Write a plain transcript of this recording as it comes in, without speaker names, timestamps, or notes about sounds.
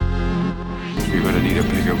need a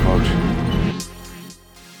bigger boat.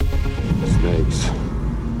 Snakes.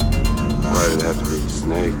 Why did it have to be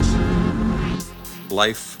snakes?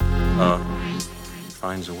 Life,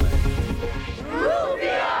 finds a way.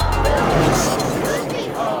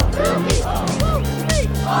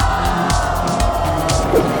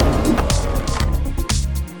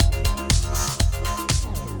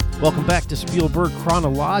 Welcome back to Spielberg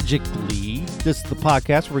Chronologically. This is the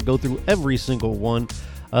podcast where we go through every single one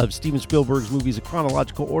of Steven Spielberg's movies in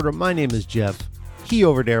chronological order. My name is Jeff. He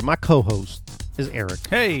over there, my co-host, is Eric.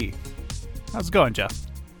 Hey, how's it going, Jeff?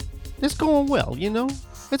 It's going well, you know?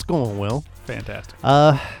 It's going well. Fantastic.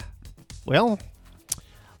 Well,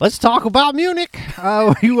 let's talk about Munich.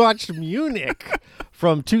 We watched Munich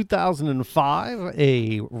from 2005,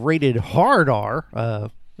 a rated hard R.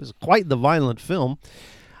 It was quite the violent film.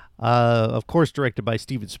 Of course, directed by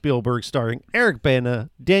Steven Spielberg, starring Eric Bana,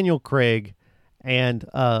 Daniel Craig, and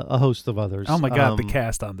a host of others. Oh my God, the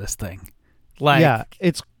cast on this thing. Like, yeah,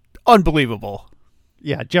 it's unbelievable.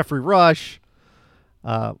 Yeah, Jeffrey Rush,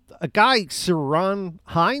 a guy, Ciarán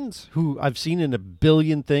Hinds, who I've seen in a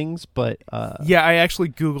billion things, but... yeah, I actually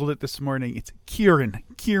Googled it this morning. It's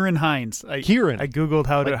Ciarán Hinds. Kieran. I Googled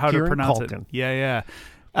how to pronounce Culkin. it.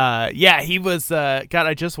 Yeah, he was, God,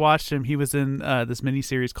 I just watched him. He was in this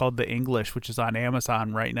miniseries called The English, which is on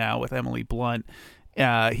Amazon right now with Emily Blunt.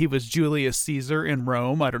 He was Julius Caesar in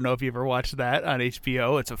Rome. I don't know if you ever watched that on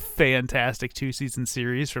HBO. It's a fantastic 2-season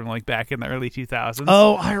series from like back in the early 2000s.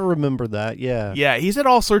 Oh, I remember that, yeah. Yeah, he's in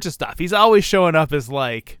all sorts of stuff. He's always showing up as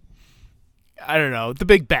like, I don't know, the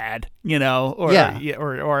big bad, you know, or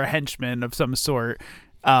a henchman of some sort.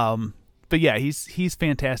 But yeah, he's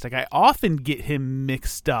fantastic. I often get him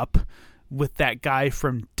mixed up with that guy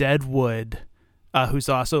from Deadwood, who's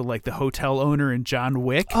also like the hotel owner in John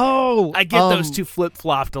Wick. Oh, I get those two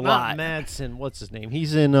flip-flopped a lot. Madsen, what's his name?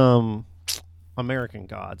 He's in American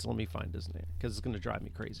Gods. Let me find his name because it's going to drive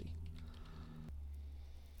me crazy.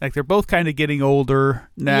 Like they're both kind of getting older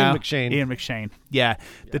now. Ian McShane. Yeah,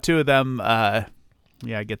 the two of them.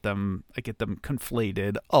 Yeah, I get them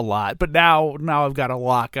conflated a lot. But now I've got a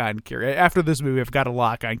lock on Kieran. After this movie, I've got a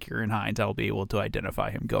lock on Ciarán Hinds. I'll be able to identify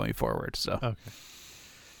him going forward. So okay.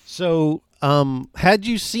 So, had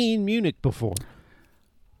you seen Munich before?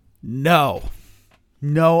 No,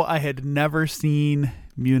 I had never seen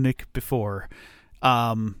Munich before.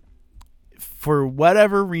 For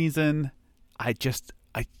whatever reason, I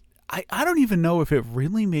don't even know if it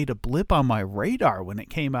really made a blip on my radar when it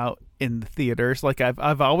came out in the theaters. Like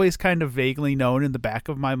I've always kind of vaguely known in the back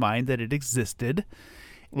of my mind that it existed.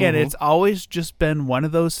 Mm-hmm. And it's always just been one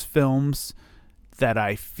of those films that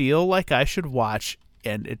I feel like I should watch.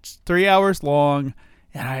 And it's 3 hours long.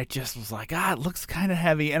 And I just was like, it looks kind of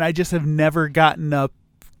heavy. And I just have never gotten up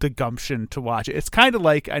the gumption to watch it. It's kind of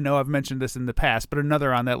like, I know I've mentioned this in the past, but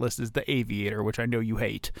another on that list is The Aviator, which I know you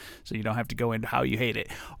hate, so you don't have to go into how you hate it.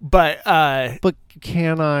 But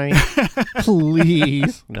can I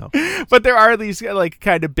please? No. But there are these like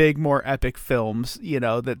kind of big, more epic films, you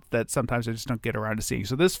know, that sometimes I just don't get around to seeing.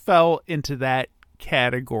 So this fell into that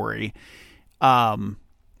category.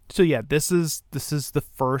 So yeah, this is the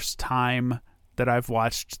first time that I've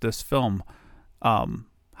watched this film. How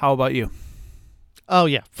about you? Oh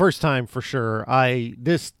yeah, first time for sure. I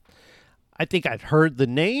think I'd heard the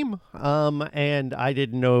name, and I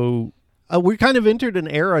didn't know. We kind of entered an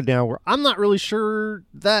era now where I'm not really sure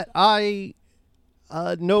that I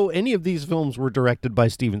know any of these films were directed by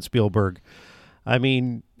Steven Spielberg. I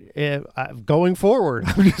mean, going forward,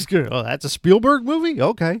 I'm just going, oh, that's a Spielberg movie?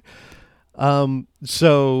 Okay.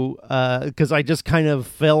 So, because I just kind of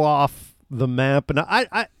fell off the map, and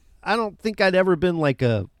I don't think I'd ever been like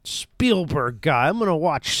a Spielberg guy. I'm going to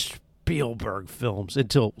watch Spielberg films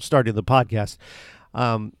until starting the podcast.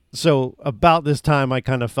 So about this time, I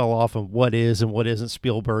kind of fell off on what is and what isn't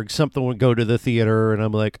Spielberg. Something would go to the theater, and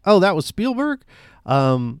I'm like, oh, that was Spielberg?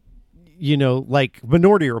 You know, like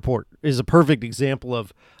Minority Report is a perfect example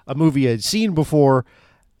of a movie I'd seen before,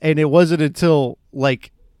 and it wasn't until,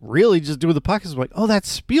 like, really just doing the podcast, I'm like, oh, that's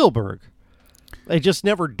Spielberg. It just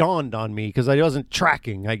never dawned on me because I wasn't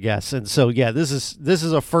tracking, I guess. And so, yeah, this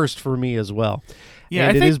is a first for me as well. Yeah,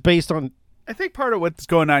 and it is based on... I think part of what's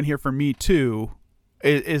going on here for me, too,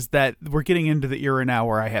 is that we're getting into the era now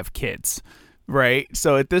where I have kids, right?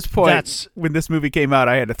 So at this point, when this movie came out,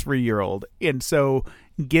 I had a 3-year-old. And so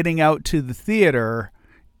getting out to the theater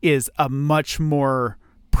is a much more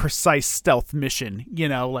precise stealth mission. You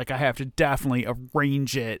know, like I have to definitely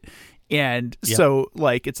arrange it. And so,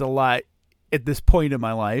 like, it's a lot at this point in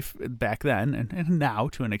my life, back then and now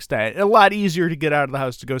to an extent, a lot easier to get out of the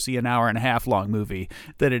house to go see an hour and a half long movie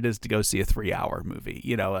than it is to go see a 3-hour movie.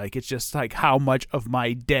 You know, like it's just like how much of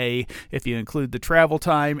my day, if you include the travel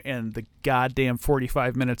time and the goddamn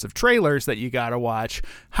 45 minutes of trailers that you got to watch,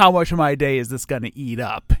 how much of my day is this going to eat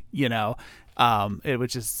up, you know?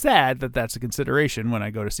 Which is sad that that's a consideration when I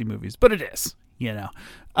go to see movies, but it is, you know?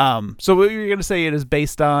 So what you're going to say it is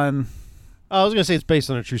based on... I was gonna say it's based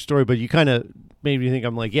on a true story, but you kind of made me think.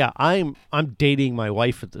 I'm like, yeah, I'm dating my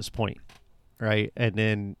wife at this point, right? And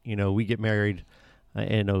then we get married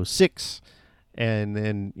in 2006, and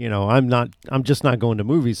then I'm just not going to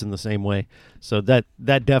movies in the same way. So that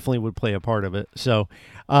definitely would play a part of it. So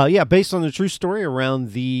yeah, based on the true story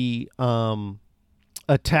around the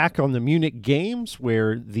attack on the Munich Games,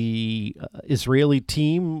 where the Israeli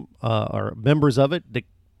team are members of it.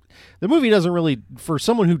 The movie doesn't really, for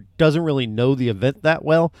someone who doesn't really know the event that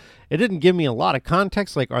well, it didn't give me a lot of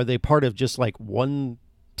context. Like, are they part of just like one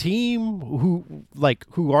team?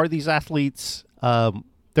 Who are these athletes?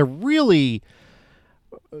 They're really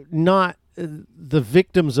not, the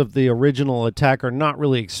victims of the original attack are not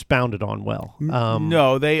really expounded on well.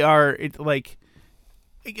 No, they are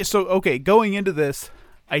so, okay, going into this,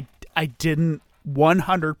 I didn't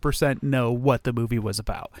 100% know what the movie was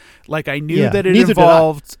about. Like I knew that it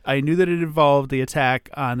involved the attack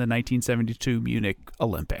on the 1972 Munich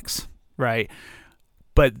Olympics, right?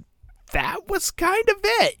 But that was kind of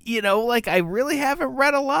it, like I really haven't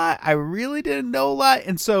read a lot. I really didn't know a lot.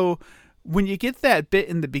 And so when you get that bit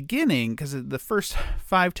in the beginning, because the first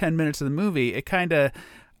 5-10 minutes of the movie, it kind of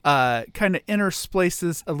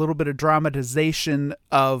intersplices a little bit of dramatization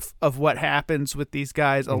of what happens with these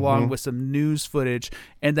guys, along with some news footage,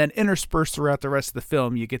 and then interspersed throughout the rest of the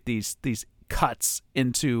film, you get these cuts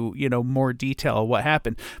into more detail of what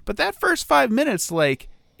happened. But that first 5 minutes, like,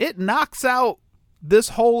 it knocks out this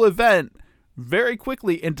whole event very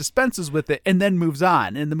quickly and dispenses with it, and then moves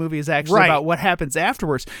on. And the movie is actually about what happens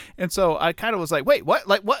afterwards. And so I kind of was like, wait, what?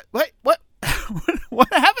 Like what? What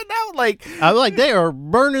happened now? Like, I'm like, they are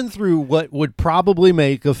burning through what would probably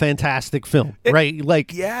make a fantastic film, right?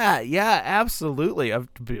 Like, yeah, absolutely, a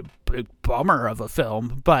big bummer of a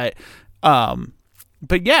film, but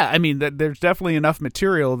yeah, I mean, there's definitely enough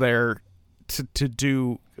material there to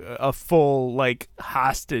do a full like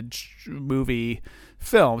hostage movie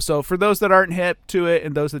film. So for those that aren't hip to it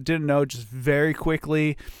and those that didn't know, just very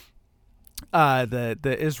quickly,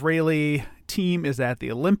 the Israeli team is at the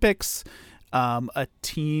Olympics. A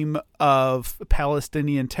team of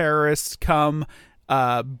Palestinian terrorists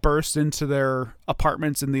burst into their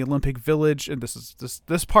apartments in the Olympic Village, and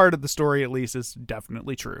this part of the story, at least, is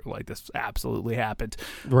definitely true. Like, this absolutely happened.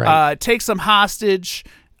 Right. Take some hostage.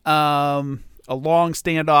 A long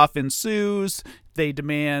standoff ensues. They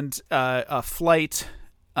demand a flight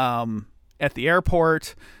at the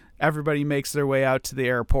airport. Everybody makes their way out to the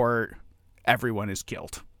airport. Everyone is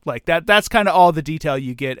killed. Like that's kind of all the detail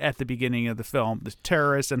you get at the beginning of the film. The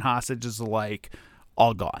terrorists and hostages alike,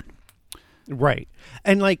 all gone. Right.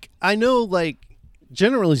 And like, I know, like,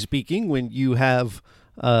 generally speaking, when you have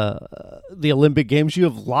the Olympic Games, you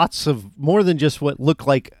have lots of more than just what look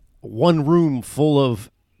like one room full of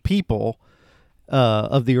people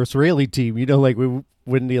of the Israeli team. Like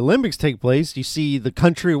when the Olympics take place, you see the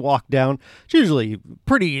country walk down. It's usually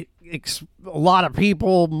a lot of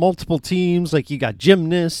people, multiple teams. Like, you got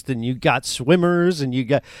gymnasts and you got swimmers and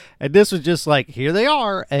this was just like, here they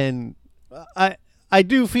are. And I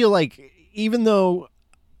do feel like, even though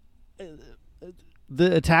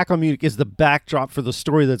the attack on Munich is the backdrop for the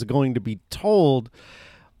story that's going to be told,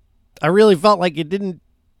 I really felt like it didn't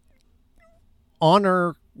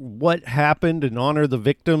honor what happened and honor the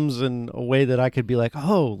victims in a way that I could be like,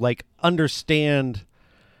 oh, like, understand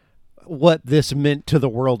what this meant to the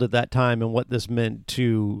world at that time and what this meant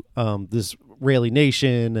to this Israeli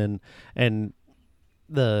nation and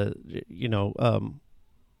the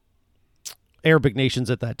Arabic nations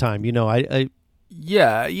at that time. I mean,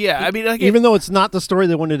 like, even though it's not the story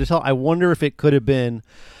they wanted to tell, I wonder if it could have been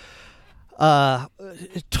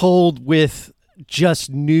told with just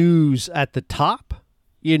news at the top,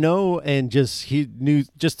 and just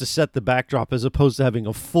to set the backdrop, as opposed to having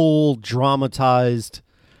a full dramatized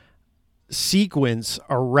sequence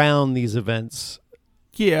around these events.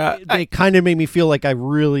 Yeah, it kind of made me feel like I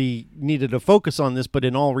really needed to focus on this, but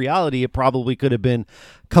in all reality, it probably could have been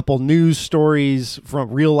a couple news stories,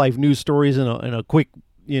 from real life news stories, and a quick,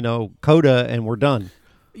 coda, and we're done.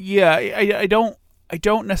 Yeah, I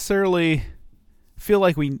don't necessarily feel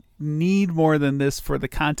like we need more than this for the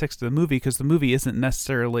context of the movie, because the movie isn't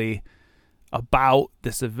necessarily about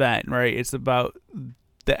this event, right? It's about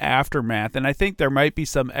the aftermath. And I think there might be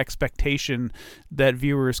some expectation that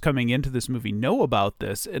viewers coming into this movie know about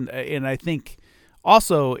this. And I think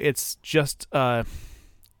also it's just a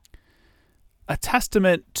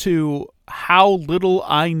testament to how little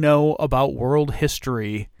I know about world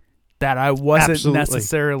history that I wasn't Absolutely.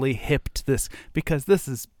 necessarily hip to this, because this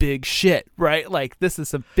is big shit, right? Like, this is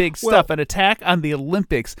some big stuff. An attack on the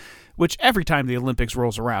Olympics, which every time the Olympics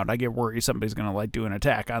rolls around, I get worried somebody's going to like do an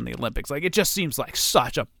attack on the Olympics. Like, it just seems like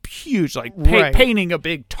such a huge, like Right. painting a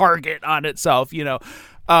big target on itself, you know?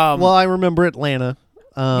 Well, I remember Atlanta.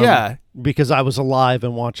 Yeah. Because I was alive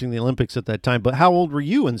and watching the Olympics at that time. But how old were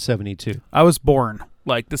you in 72? I was born.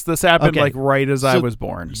 Like, this happened Okay. like right as I So was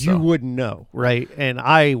born. You So. wouldn't know, right? And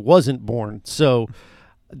I wasn't born. So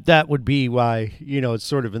that would be why, it's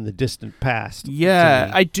sort of in the distant past. to Yeah,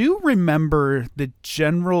 me. I do remember the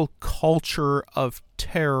general culture of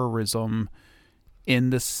terrorism in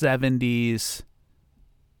the 70s.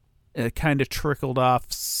 It kind of trickled off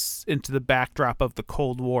into the backdrop of the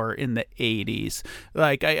Cold War in the 80s.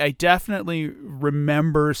 Like, I definitely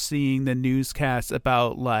remember seeing the newscasts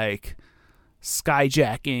about, like,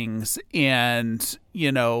 skyjackings and,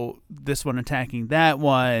 this one attacking that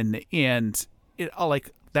one, and it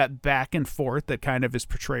like that back and forth that kind of is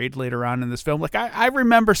portrayed later on in this film. Like, I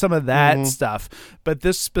remember some of that stuff, but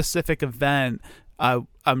this specific event, I'm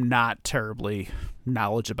not terribly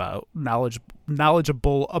knowledgeable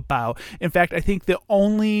about. In fact, I think the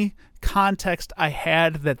only context I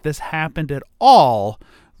had that this happened at all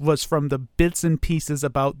was from the bits and pieces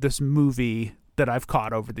about this movie that I've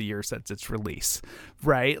caught over the years since its release,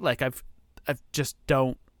 right? Like, I just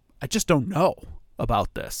don't know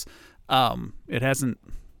about this. It hasn't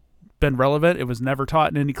been relevant. It was never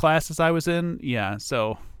taught in any classes I was in. Yeah,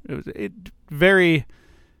 so it was very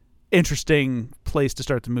interesting place to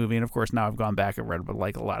start the movie. And of course, now I've gone back and read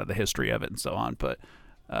like a lot of the history of it and so on. But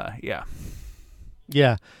yeah.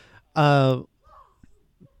 Yeah. What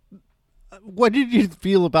did you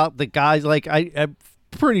feel about the guys? Like, I'm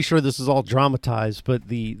pretty sure this is all dramatized, but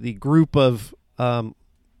the group of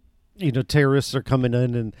terrorists are coming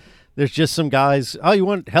in, and there's just some guys. Oh, you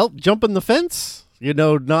want help jumping the fence?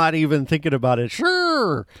 Not even thinking about it.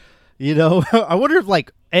 Sure. I wonder if,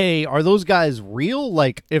 like, are those guys real?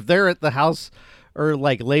 Like, if they're at the house, or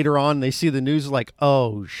like later on they see the news, like,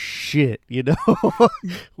 oh shit,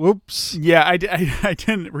 whoops. Yeah, I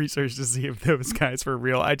didn't research to see if those guys were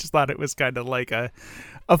real. I just thought it was kind of like a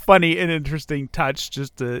funny and interesting touch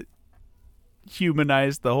just to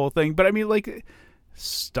humanize the whole thing. But I mean, like,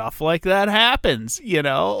 stuff like that happens,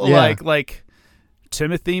 Yeah. like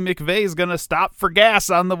Timothy McVeigh is going to stop for gas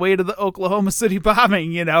on the way to the Oklahoma City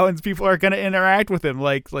bombing, and people are going to interact with him.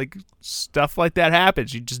 Like stuff like that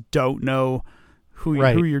happens. You just don't know who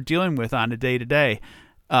you're dealing with on a day to day.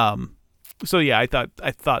 So yeah, I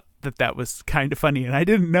thought that was kind of funny, and I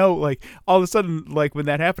didn't know, like, all of a sudden, like, when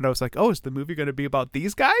that happened, I was like, oh, is the movie going to be about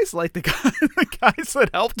these guys? Like the guys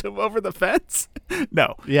that helped him over the fence?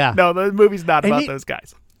 No. Yeah. No, the movie's not about those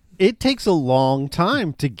guys. It takes a long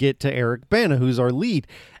time to get to Eric Bana, who's our lead,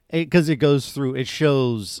 because it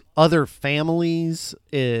shows other families.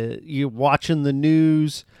 You watching the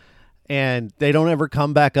news, and they don't ever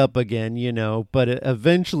come back up again, But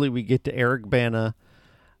eventually, we get to Eric Bana,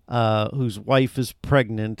 whose wife is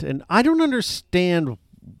pregnant, and I don't understand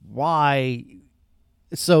why.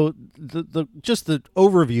 So the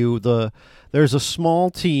overview, there's a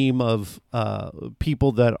small team of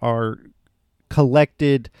people that are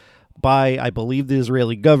collected by, I believe, the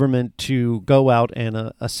Israeli government to go out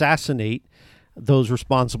and assassinate those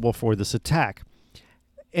responsible for this attack.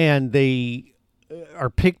 And they are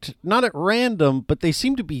picked not at random, but they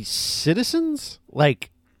seem to be citizens, like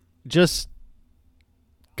just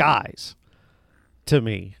guys to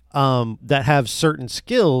me, that have certain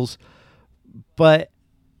skills. But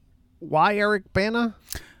why Eric Bana?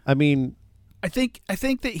 I mean, I think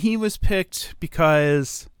that he was picked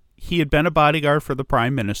because he had been a bodyguard for the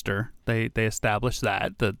prime minister. They established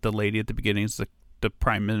that the lady at the beginning is the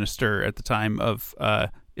prime minister at the time of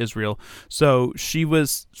Israel. So she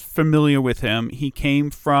was familiar with him. He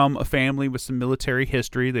came from a family with some military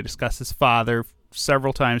history. They discuss his father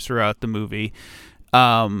several times throughout the movie.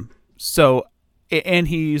 And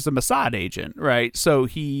he's a Mossad agent, right? So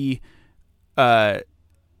he,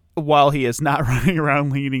 while he is not running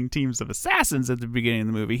around leading teams of assassins at the beginning of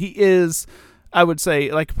the movie, he is, I would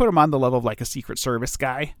say, like, put him on the level of like a Secret Service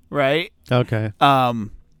guy, right? okay.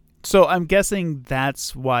 So I'm guessing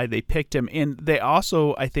that's why they picked him. And they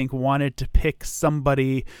also, I think, wanted to pick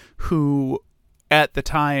somebody who at the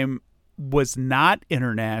time was not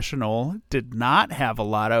international, did not have a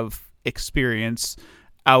lot of experience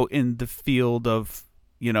out in the field of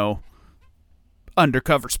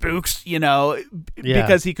undercover spooks, Yeah.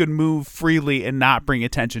 because he could move freely and not bring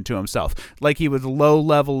attention to himself. Like, he was low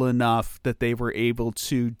level enough that they were able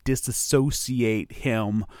to disassociate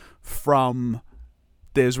him from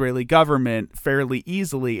the Israeli government fairly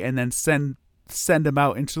easily, and then send him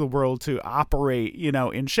out into the world to operate,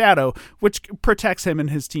 in shadow, which protects him and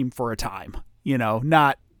his team for a time,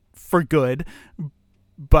 not for good,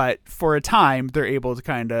 but for a time they're able to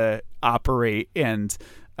kind of operate, and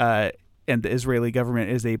the Israeli government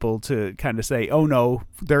is able to kind of say, oh no,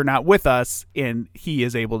 they're not with us, and he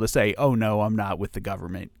is able to say, oh no, I'm not with the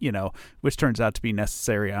government, which turns out to be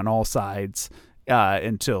necessary on all sides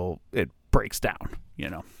until it breaks down.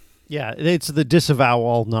 Yeah, it's the disavow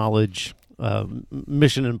all knowledge,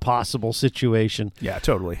 Mission Impossible situation. Yeah,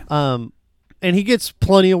 totally. And he gets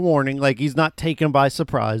plenty of warning. Like, he's not taken by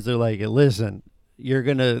surprise. They're like, listen, you're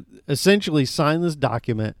going to essentially sign this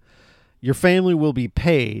document. Your family will be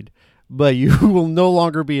paid, but you will no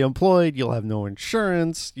longer be employed. You'll have no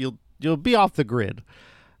insurance. You'll be off the grid.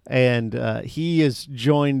 And he is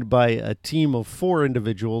joined by a team of 4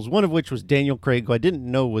 individuals, one of which was Daniel Craig, who I didn't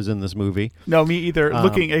know was in this movie. No, me either.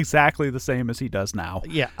 Looking exactly the same as he does now.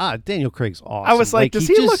 Yeah, Daniel Craig's awesome. I was like, does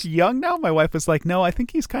he look young now? My wife was like, no, I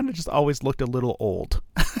think he's kind of just always looked a little old.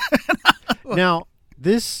 Now,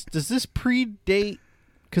 does this predate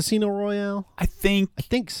Casino Royale? I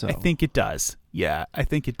think so. I think it does. Yeah, I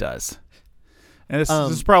think it does. And this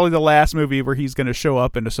is probably the last movie where he's going to show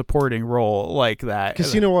up in a supporting role like that.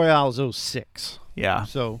 Casino Royale is 06. Yeah.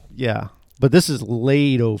 So, yeah. But this is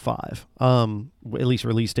late 05, at least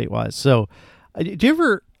release date wise. So, do you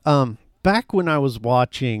ever, back when I was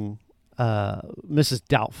watching Mrs.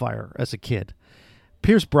 Doubtfire as a kid,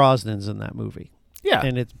 Pierce Brosnan's in that movie. Yeah.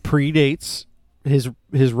 And it predates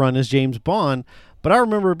his run as James Bond. But I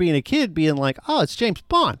remember being a kid being like, oh, it's James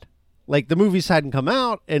Bond. Like, the movies hadn't come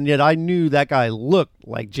out, and yet I knew that guy looked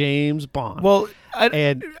like James Bond. Well,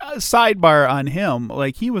 and sidebar on him,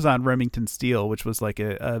 like, he was on Remington Steele, which was like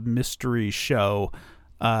a mystery show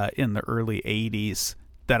in the early 80s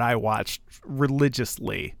that I watched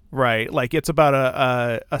religiously, right? Like, it's about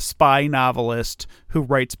a spy novelist who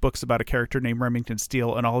writes books about a character named Remington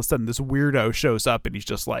Steele, and all of a sudden this weirdo shows up, and he's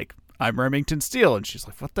just like, I'm Remington Steele. And she's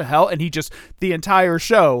like, what the hell? And he just, the entire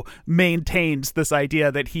show maintains this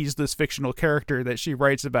idea that he's this fictional character that she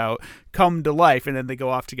writes about come to life, and then they go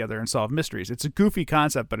off together and solve mysteries. It's a goofy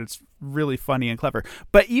concept, but it's really funny and clever.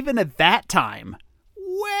 But even at that time,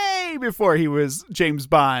 way before he was James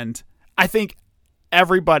Bond, I think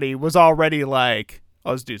everybody was already like,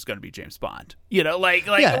 oh, this dude's going to be James Bond. Like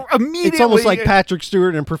yeah, immediately. It's almost like Patrick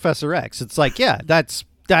Stewart and Professor X. It's like, yeah, that's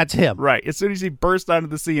him. Right. As soon as he burst onto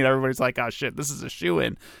the scene, everybody's like, oh, shit, this is a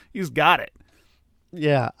shoo-in. He's got it.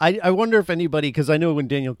 Yeah. I wonder if anybody, because I know when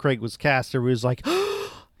Daniel Craig was cast, everybody was like,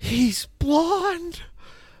 oh, he's blonde.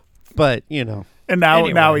 But, And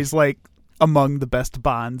now he's like among the best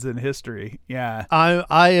Bonds in history. Yeah.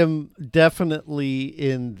 I am definitely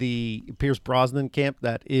in the Pierce Brosnan camp.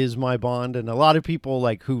 That is my Bond. And a lot of people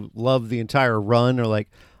like who love the entire run are like,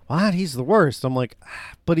 what? He's the worst. I'm like,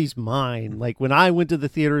 but he's mine. Like, when I went to the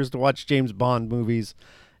theaters to watch James Bond movies,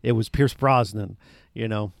 it was Pierce Brosnan,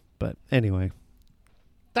 But anyway,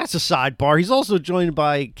 that's a sidebar. He's also joined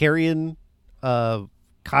by Kieran,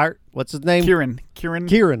 what's his name? Kieran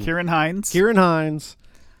Hines. Kieran Hines.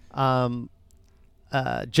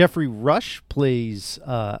 Jeffrey Rush plays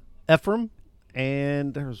Ephraim,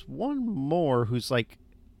 and there's one more who's like,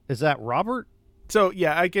 is that Robert? So,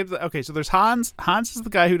 yeah, I get okay, so there's Hans. Hans is the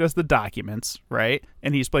guy who does the documents, right?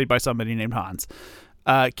 And he's played by somebody named Hans.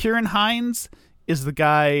 Kieran Hines is the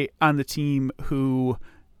guy on the team who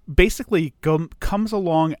basically comes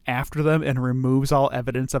along after them and removes all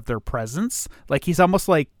evidence of their presence. Like, he's almost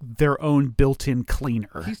like their own built-in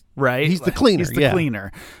cleaner, right? He's the cleaner, He's the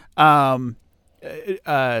cleaner.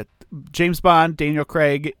 James Bond, Daniel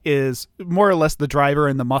Craig, is more or less the driver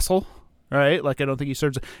and the muscle, right? Like, I don't think he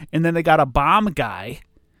serves. And then they got a bomb guy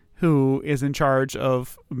who is in charge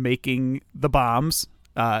of making the bombs,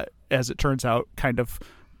 as it turns out, kind of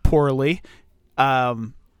poorly. Yeah,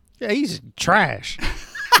 he's trash.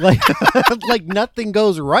 like nothing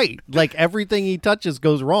goes right. Like, everything he touches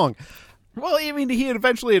goes wrong. Well, I mean, he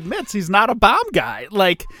eventually admits he's not a bomb guy.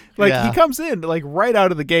 Like Yeah. He comes in like right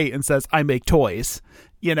out of the gate and says, I make toys.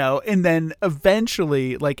 And then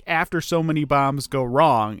eventually, like, after so many bombs go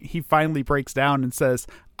wrong, he finally breaks down and says,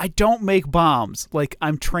 I don't make bombs. Like,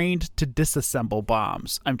 I'm trained to disassemble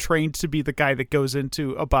bombs. I'm trained to be the guy that goes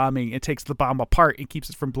into a bombing and takes the bomb apart and keeps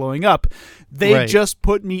it from blowing up. They just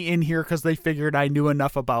put me in here because they figured I knew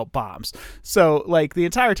enough about bombs. So, like, the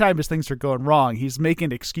entire time as things are going wrong, he's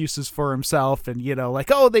making excuses for himself and, you know, like,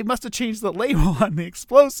 oh, they must have changed the label on the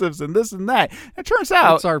explosives and this and that. It turns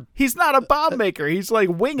out he's not a bomb maker. He's, like,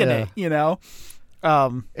 winging it, you know?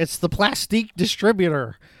 It's the plastique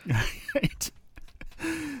distributor. Right.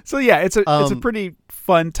 So yeah, it's a pretty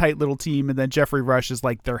fun, tight little team, and then Jeffrey Rush is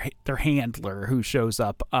like their handler who shows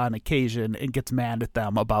up on occasion and gets mad at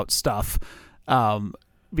them about stuff,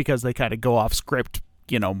 because they kind of go off script,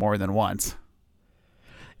 you know, more than once.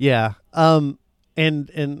 Yeah. And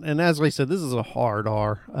as I said, this is a hard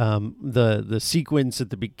R. The sequence at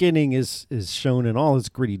the beginning is shown in all its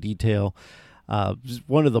gritty detail.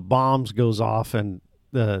 One of the bombs goes off, and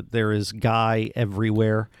there is Guy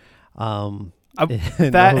everywhere.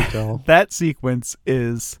 That sequence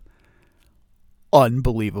is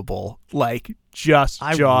unbelievable, like just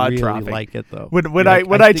jaw dropping. I really like it though. When I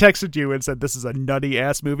texted you and said this is a nutty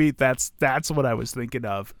ass movie, that's what I was thinking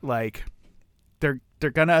of. Like they're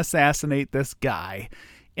gonna assassinate this guy,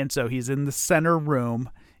 and so he's in the center room.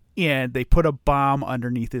 And they put a bomb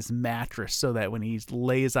underneath his mattress so that when he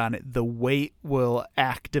lays on it, the weight will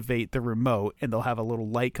activate the remote, and they'll have a little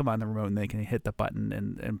light come on the remote, and they can hit the button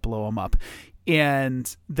and blow him up.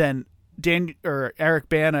 And then Eric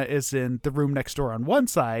Bana is in the room next door on one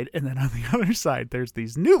side, and then on the other side, there's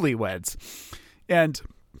these newlyweds. And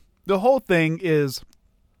the whole thing is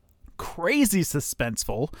crazy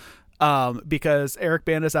suspenseful, because Eric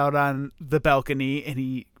Bana's out on the balcony, and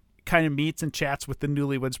he kind of meets and chats with the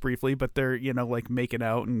newlyweds briefly, but they're, you know, like making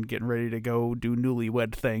out and getting ready to go do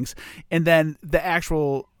newlywed things. And then the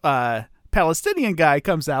actual Palestinian guy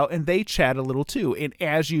comes out and they chat a little too. And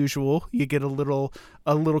as usual, you get a little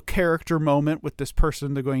character moment with this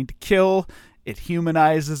person they're going to kill. It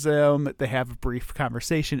humanizes him. They have a brief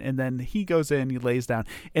conversation, and then he goes in, he lays down,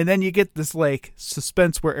 and then you get this like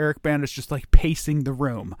suspense where Eric Bana is just like pacing the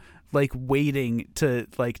room, like waiting to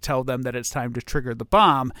like tell them that it's time to trigger the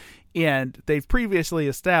bomb. And they've previously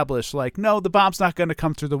established like, no, the bomb's not going to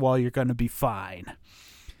come through the wall. You're going to be fine.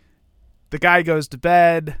 The guy goes to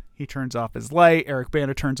bed. He turns off his light. Eric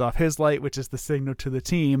Bana turns off his light, which is the signal to the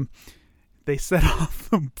team. They set off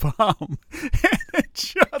the bomb, and it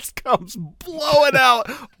just comes blowing out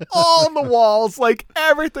all the walls. Like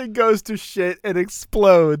everything goes to shit and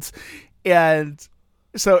explodes. And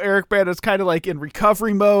so Eric Bana's kind of like in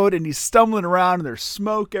recovery mode, and he's stumbling around, and there's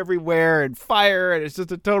smoke everywhere and fire, and it's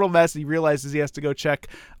just a total mess. He realizes he has to go check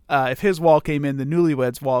if his wall came in, the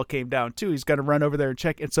newlyweds' wall came down too. He's got to run over there and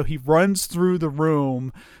check. And so he runs through the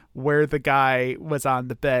room where the guy was on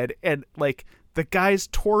the bed, and like the guy's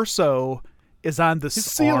torso is on the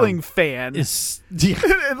ceiling fan.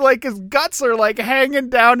 And like his guts are like hanging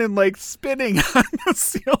down and like spinning on the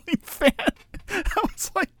ceiling fan. I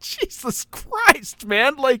was like, Jesus Christ,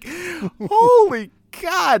 man. Like, holy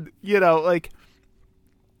God. You know, like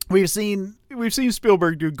we've seen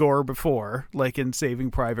Spielberg do gore before, like in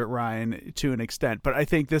Saving Private Ryan to an extent, but I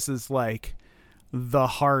think this is like the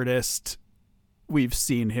hardest we've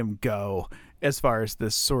seen him go as far as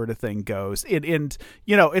this sort of thing goes. And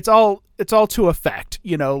you know, it's all to effect,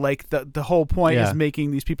 you know, like the whole point is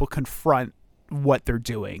making these people confront what they're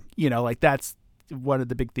doing. You know, like that's one of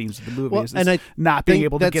the big themes of the movie, is not being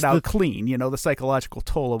able to get out clean, you know, the psychological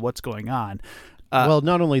toll of what's going on. Well,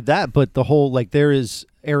 not only that, but the whole, like, there is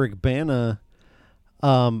Eric Bana.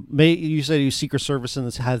 You said he's Secret Service and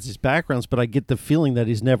this has his backgrounds, but I get the feeling that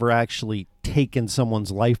he's never actually taken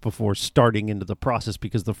someone's life before starting into the process,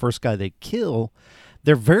 because the first guy they kill,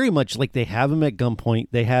 they're very much like they have him at gunpoint.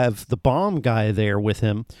 They have the bomb guy there with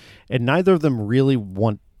him, and neither of them really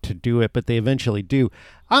want to do it, but they eventually do.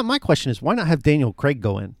 My question is, why not have Daniel Craig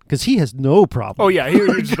go in? Because he has no problem. Oh, yeah.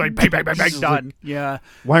 He's just like, bang, bang, bang, bang, done. Like, yeah.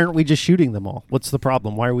 Why aren't we just shooting them all? What's the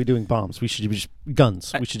problem? Why are we doing bombs? We should just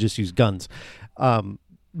guns. We should just use guns.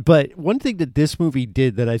 But one thing that this movie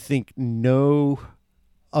did that I think no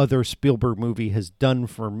other Spielberg movie has done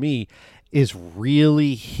for me is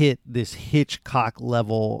really hit this Hitchcock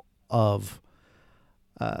level of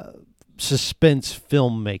suspense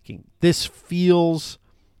filmmaking. This feels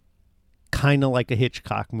kind of like a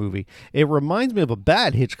Hitchcock movie. It reminds me of a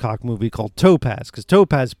bad Hitchcock movie called Topaz, because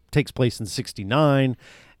Topaz takes place in 1969,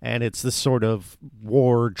 and it's this sort of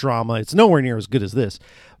war drama. It's nowhere near as good as this,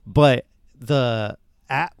 but the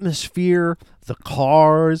atmosphere, the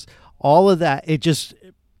cars, all of that, it just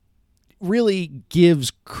really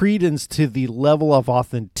gives credence to the level of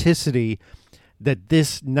authenticity that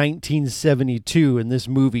this 1972 and this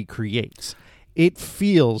movie creates. it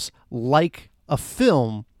feels like a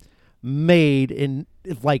film made in,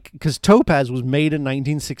 like, because Topaz was made in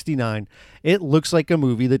 1969. It looks like a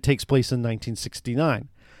movie that takes place in 1969.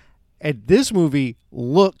 And this movie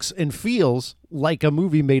looks and feels like a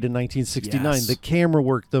movie made in 1969. Yes. The camera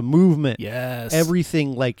work, the movement, Yes.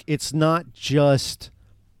 everything. Like, it's not just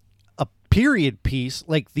a period piece.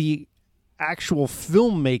 Like, the actual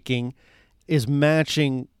filmmaking is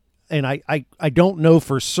matching. And I don't know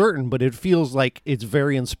for certain, but it feels like it's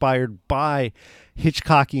very inspired by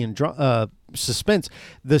Hitchcockian suspense.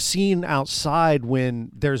 The scene outside when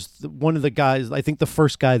there's one of the guys, I think the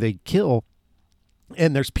first guy they kill,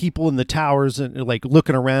 and there's people in the towers and like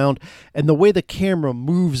looking around, and the way the camera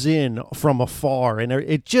moves in from afar, and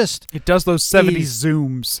it does those 70s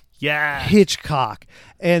zooms. Yeah. Hitchcock.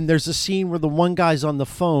 And there's a scene where the one guy's on the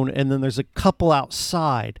phone, and then there's a couple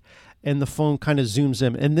outside, and the phone kind of zooms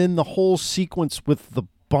in, and then the whole sequence with the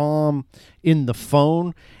bomb in the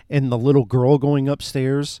phone and the little girl going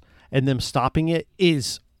upstairs and them stopping it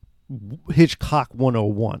is Hitchcock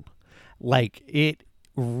 101. Like, it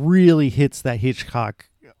really hits that Hitchcock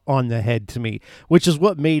on the head to me, which is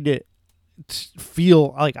what made it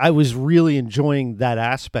feel like I was really enjoying that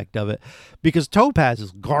aspect of it, because Topaz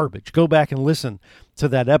is garbage. Go back and listen to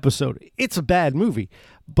that episode. It's a bad movie,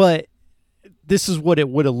 but this is what it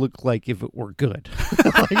would have looked like if it were good.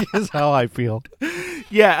 Like, is how I feel.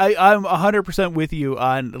 Yeah, I'm 100% with you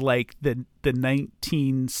on like the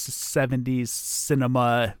 1970s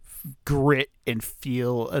cinema grit and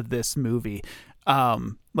feel of this movie.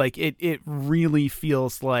 Like it really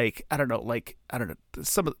feels like, I don't know,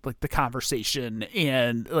 some of like The Conversation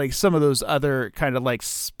and like some of those other kind of like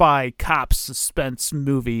spy cop suspense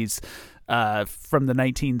movies from the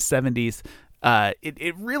 1970s.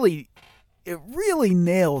 It really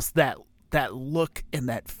nails that look and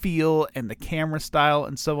that feel and the camera style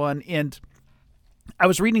and so on. And I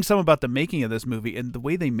was reading some about the making of this movie, and the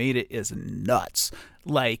way they made it is nuts.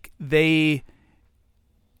 Like, he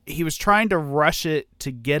was trying to rush it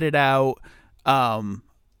to get it out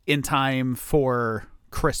in time for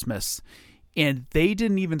Christmas, and they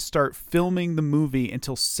didn't even start filming the movie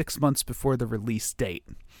until 6 months before the release date.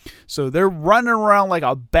 So they're running around like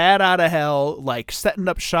a bat out of hell, like setting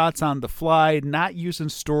up shots on the fly, not using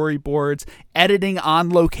storyboards, editing on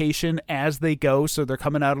location as they go. So they're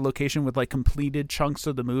coming out of location with like completed chunks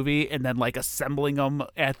of the movie and then like assembling them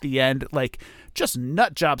at the end, like just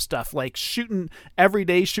nut job stuff, like shooting every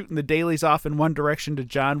day, shooting the dailies off in one direction to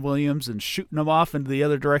John Williams and shooting them off into the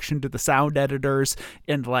other direction to the sound editors,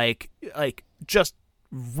 and like just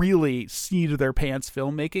really seat of their pants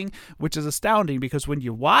filmmaking, which is astounding because when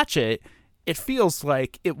you watch it, it feels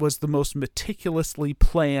like it was the most meticulously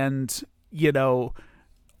planned,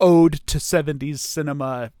 ode to 70s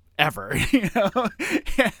cinema ever, and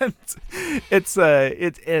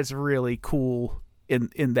it's really cool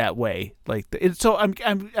in that way. Like, so I'm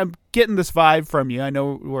getting this vibe from you. I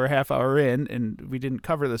know we're a half hour in and we didn't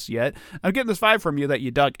cover this yet. I'm getting this vibe from you that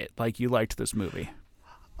you dug it, like you liked this movie.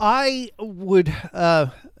 I would,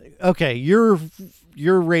 okay, your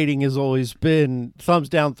rating has always been thumbs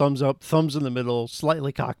down, thumbs up, thumbs in the middle,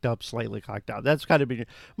 slightly cocked up, slightly cocked down. That's kind of been,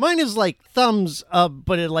 mine is like thumbs up,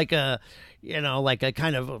 but it like a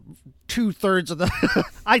kind of 2/3 of the,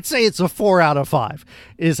 I'd say it's a 4 out of 5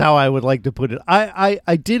 is how I would like to put it. I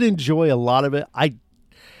did enjoy a lot of it. I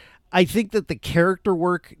think that the character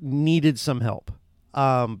work needed some help.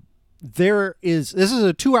 This is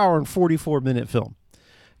a 2 hour and 44 minute film.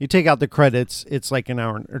 You take out the credits, it's like an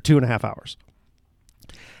hour or 2.5 hours.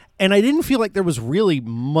 And I didn't feel like there was really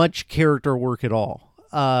much character work at all.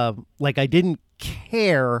 Like, I didn't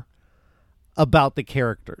care about the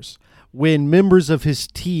characters. When members of his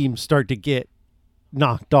team start to get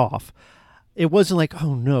knocked off, it wasn't like,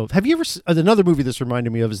 oh no. Have you ever another movie this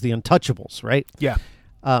reminded me of is The Untouchables, right? Yeah.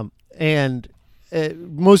 And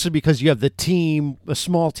mostly because you have the team, a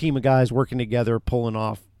small team of guys working together, pulling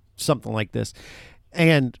off something like this.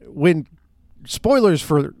 And when, spoilers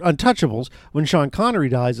for Untouchables, when Sean Connery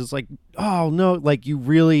dies, it's like, oh no, like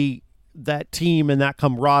that team and that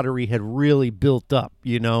camaraderie had really built up,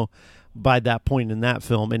 by that point in that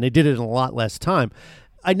film. And they did it in a lot less time.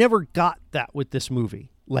 I never got that with this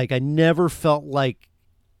movie. Like, I never felt like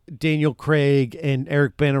Daniel Craig and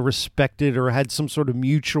Eric Bana respected or had some sort of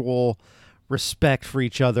mutual respect for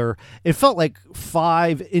each other. It felt like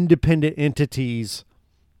 5 independent entities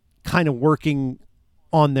kind of working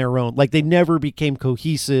on their own. Like, they never became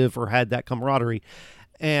cohesive or had that camaraderie.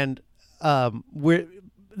 And the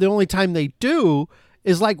only time they do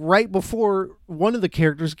is like right before one of the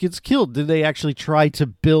characters gets killed. Did they actually try to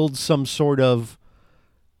build some sort of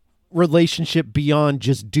relationship beyond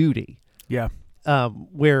just duty? Yeah.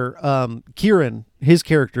 where Kieran, his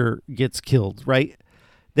character, gets killed, right?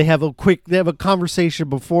 They have a conversation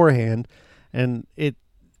beforehand, and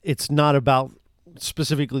it's not about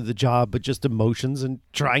specifically the job, but just emotions and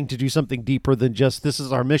trying to do something deeper than just this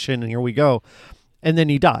is our mission and here we go. And then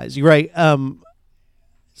he dies, right?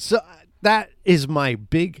 So that is my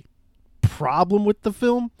big problem with the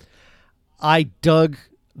film. I dug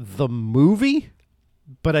the movie,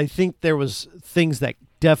 but I think there was things that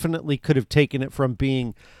definitely could have taken it from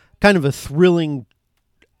being kind of a thrilling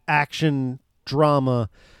action drama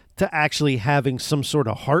to actually having some sort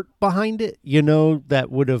of heart behind it, that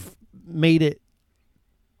would have made it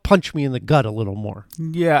punch me in the gut a little more.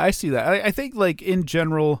 Yeah, I see that. I think, like, in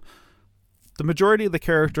general, the majority of the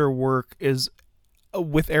character work is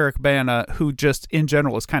with Eric Bana, who just in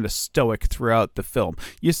general is kind of stoic throughout the film.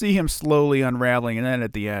 You see him slowly unraveling, and then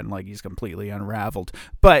at the end, like, he's completely unraveled.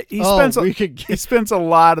 But he spends a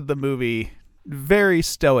lot of the movie very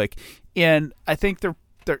stoic, and I think they're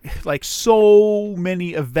like, so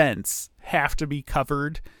many events have to be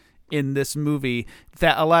covered in this movie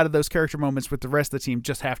that a lot of those character moments with the rest of the team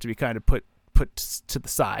just have to be kind of put to the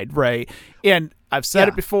side, right? And I've said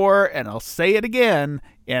it before, and I'll say it again,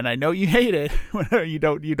 and I know you hate it when you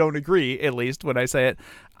don't agree, at least when I say it.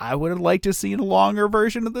 I would have liked to see a longer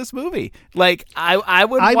version of this movie. Like, I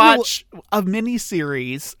would watch a mini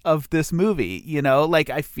series of this movie, like,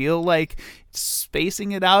 I feel like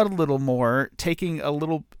spacing it out a little more, taking a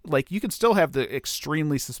little, like, you can still have the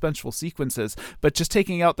extremely suspenseful sequences, but just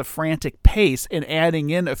taking out the frantic pace and adding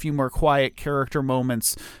in a few more quiet character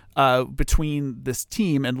moments between this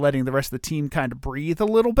team and letting the rest of the team kind of breathe a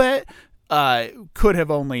little bit could have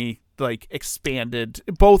only, like, expanded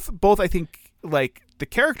both I think, like, the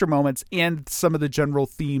character moments and some of the general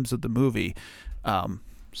themes of the movie.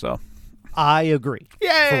 So I agree.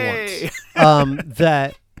 Yay! For once.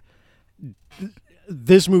 That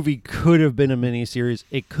this movie could have been a miniseries.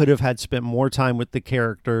 It could have had spent more time with the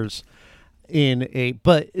characters because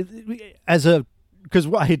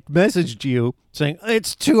I had messaged you saying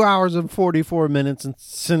it's 2 hours and 44 minutes and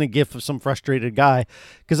sent a gif of some frustrated guy,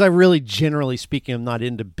 because I really, generally speaking, am not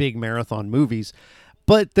into big marathon movies.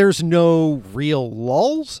 But there's no real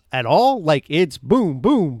lulls at all. Like, it's boom,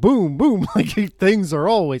 boom, boom, boom. Like, things are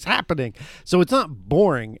always happening. So it's not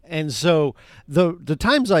boring. And so the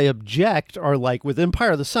times I object are like with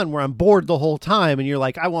Empire of the Sun, where I'm bored the whole time. And you're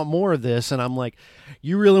like, I want more of this. And I'm like,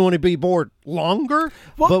 you really want to be bored longer?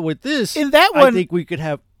 Well, but with this, in that one, I think we could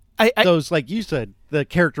have those, like you said, the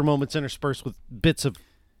character moments interspersed with bits of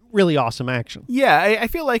really awesome action. Yeah, I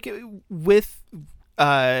feel like with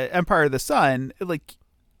Empire of the Sun, like,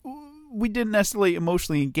 we didn't necessarily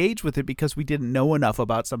emotionally engage with it because we didn't know enough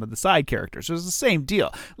about some of the side characters. It was the same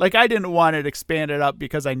deal. Like, I didn't want it expanded up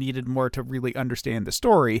because I needed more to really understand the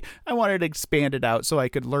story. I wanted to expand it out so I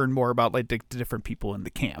could learn more about, like, the different people in the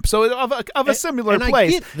camp. So of a similar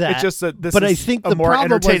place. I get that, it's just that this but is I think a the more problem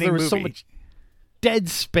was entertaining there was movie. so much dead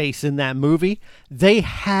space in that movie. They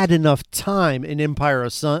had enough time in Empire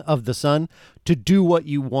of the Sun to do what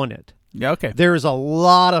you wanted. Yeah, okay. There's a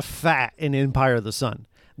lot of fat in Empire of the Sun.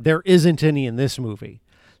 There isn't any in this movie.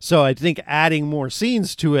 So I think adding more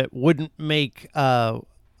scenes to it wouldn't make a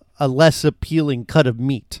less appealing cut of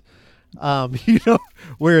meat.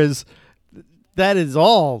 Whereas that is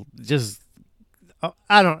all just,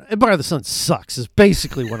 Empire of the Sun sucks is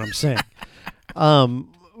basically what I'm saying.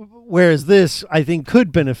 Whereas this, I think,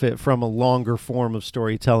 could benefit from a longer form of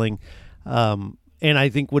storytelling. And I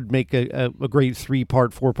think would make a great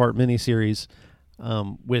 3-part, 4-part miniseries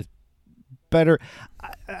with better.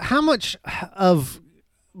 How much of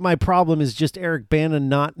my problem is just Eric Bana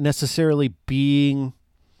not necessarily being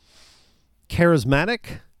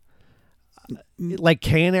charismatic? Like,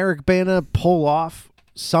 can Eric Bana pull off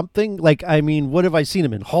something? Like, I mean, what have I seen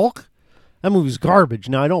him in? Hulk? That movie's garbage.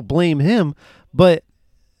 Now, I don't blame him, but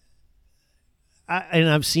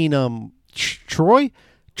I've seen Troy.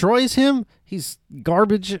 Troy's him. He's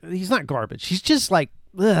garbage. He's not garbage. He's just like,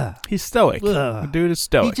 ugh. He's stoic. Ugh. The dude is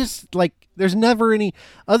stoic. He just, like, there's never any,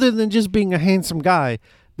 other than just being a handsome guy,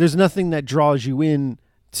 there's nothing that draws you in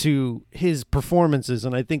to his performances.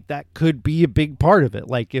 And I think that could be a big part of it.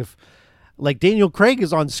 Like, if, like, Daniel Craig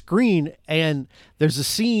is on screen and there's a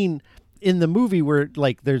scene in the movie where,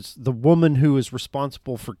 like, there's the woman who is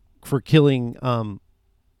responsible for killing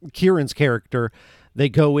Kieran's character. They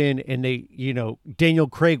go in and Daniel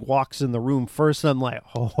Craig walks in the room first, and I'm like,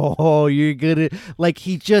 oh, you're gonna, like,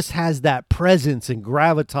 he just has that presence and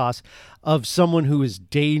gravitas of someone who is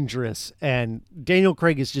dangerous, and Daniel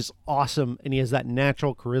Craig is just awesome, and he has that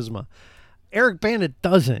natural charisma. Eric Bana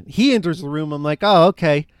doesn't. He enters the room, I'm like, oh,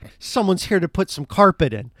 okay, someone's here to put some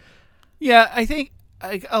carpet in. Yeah, I think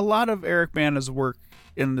a lot of Eric Bana's work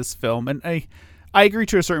in this film, and I agree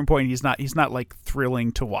to a certain point. He's not like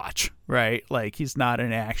thrilling to watch, right? Like he's not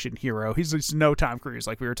an action hero. He's no Tom Cruise,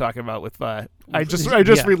 like we were talking about with. I just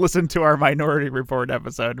re-listened to our Minority Report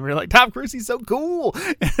episode, and we were like, Tom Cruise, he's so cool.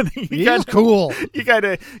 And He's cool. You kind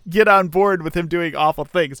of get on board with him doing awful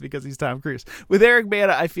things because he's Tom Cruise. With Eric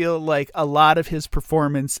Bana, I feel like a lot of his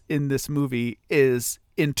performance in this movie is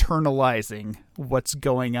internalizing what's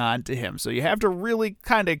going on to him. So you have to really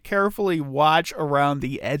kind of carefully watch around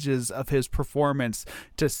the edges of his performance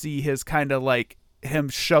to see his kind of like him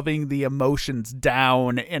shoving the emotions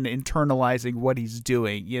down and internalizing what he's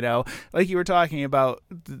doing, you know, like you were talking about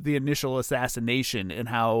the initial assassination and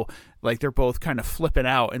how like they're both kind of flipping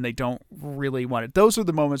out and they don't really want it. Those are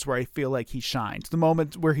the moments where I feel like he shines. The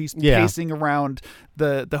moment where he's pacing around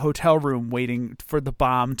the hotel room waiting for the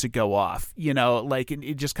bomb to go off, you know, like, and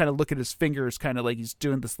you just kind of look at his fingers, kind of like he's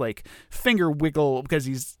doing this like finger wiggle because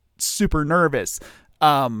he's super nervous.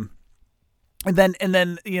 And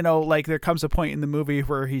then, you know, like there comes a point in the movie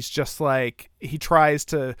where he's just like, he tries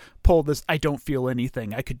to pull this, I don't feel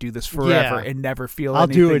anything. I could do this forever and never feel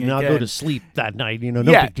anything I'll do it and again. I'll go to sleep that night, you know,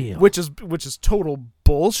 no big deal. Which is total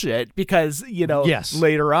bullshit because, you know,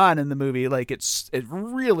 later on in the movie, like it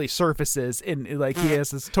really surfaces and like he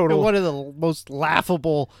has this total. And one of the most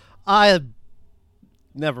laughable,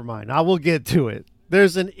 never mind. I will get to it.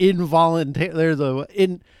 There's an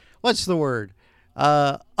what's the word?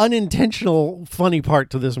 Unintentional funny part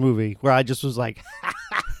to this movie where I just was like,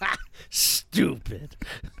 stupid.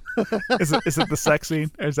 Is it the sex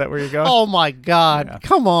scene? Is that where you're going? Oh my God. Yeah.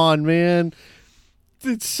 Come on, man.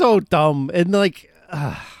 It's so dumb. And like,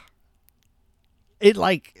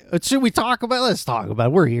 should we talk about it? Let's talk about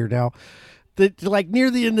it. We're here now. Like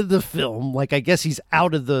near the end of the film, like I guess he's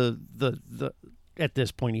out of the at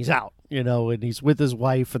this point he's out, you know, and he's with his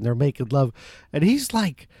wife and they're making love. And he's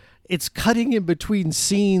like, it's cutting in between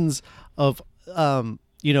scenes of,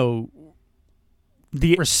 you know,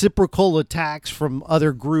 the reciprocal attacks from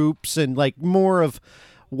other groups and like more of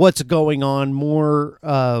what's going on, more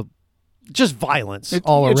just violence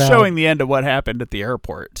all around. It's showing the end of what happened at the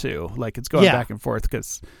airport too. Like it's going back and forth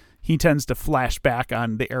because he tends to flash back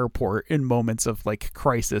on the airport in moments of like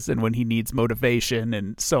crisis and when he needs motivation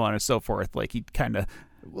and so on and so forth. Like he kind of.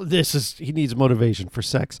 He needs motivation for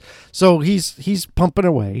sex. So he's pumping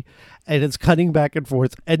away and it's cutting back and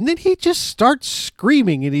forth. And then he just starts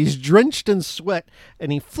screaming and he's drenched in sweat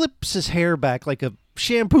and he flips his hair back like a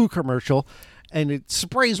shampoo commercial and it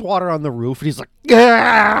sprays water on the roof and he's like,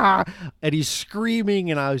 "Gah!" And he's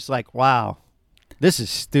screaming and I was like, wow, this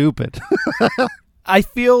is stupid. I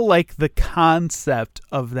feel like the concept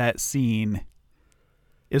of that scene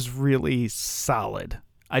is really solid.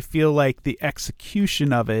 I feel like the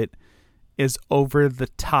execution of it is over the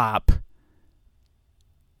top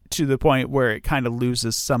to the point where it kind of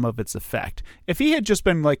loses some of its effect. If he had just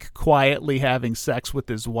been like quietly having sex with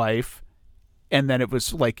his wife and then it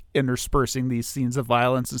was like interspersing these scenes of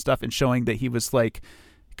violence and stuff and showing that he was like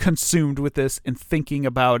consumed with this and thinking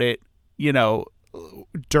about it, you know,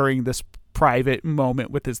 during this private moment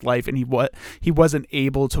with his life and he wasn't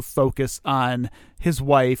able to focus on his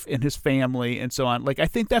wife and his family and so on. Like I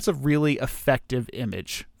think that's a really effective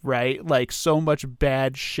image, right? Like so much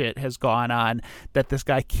bad shit has gone on that this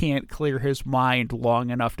guy can't clear his mind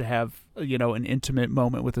long enough to have, you know, an intimate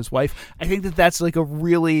moment with his wife. I think that's like a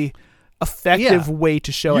really effective way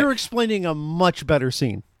to show You're explaining a much better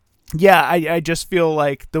scene. Yeah, I just feel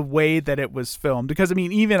like the way that it was filmed, because I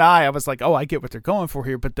mean, even I was like, oh, I get what they're going for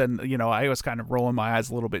here, but then, you know, I was kind of rolling my eyes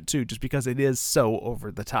a little bit too, just because it is so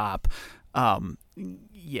over the top.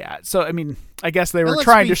 Yeah, so I mean, I guess they were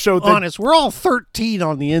trying to show. Honest, we're all 13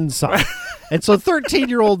 on the inside, and so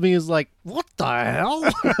 13-year-old me is like, what the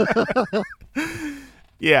hell?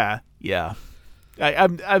 Yeah.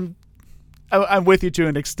 I'm with you to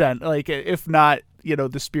an extent. Like, if not, you know,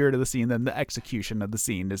 the spirit of the scene, then the execution of the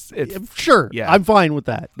scene is sure. Yeah, I'm fine with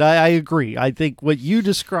that. I agree. I think what you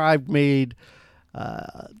described made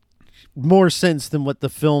more sense than what the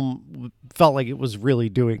film felt like it was really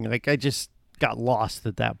doing. Like I just got lost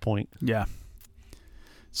at that point. Yeah.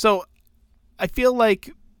 So I feel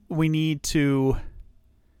like we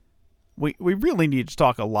really need to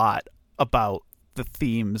talk a lot about the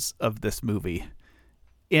themes of this movie,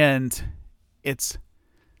 and it's.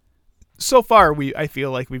 So far, I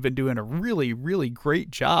feel like we've been doing a really, really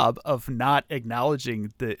great job of not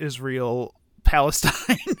acknowledging the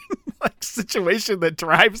Israel-Palestine like situation that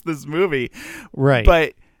drives this movie. Right.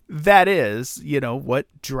 But that is, you know, what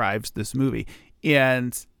drives this movie.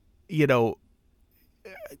 And, you know,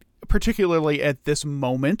 particularly at this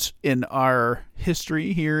moment in our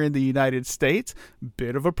history here in the United States,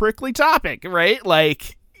 bit of a prickly topic, right?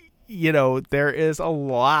 Like, there is a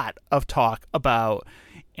lot of talk about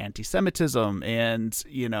anti-Semitism and,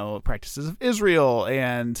 practices of Israel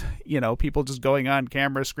and, people just going on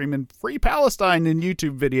camera screaming "Free Palestine" in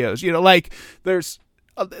YouTube videos. There's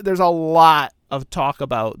a lot of talk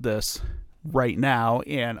about this right now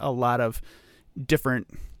and a lot of different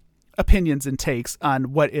opinions and takes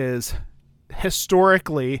on what is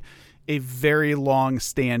historically a very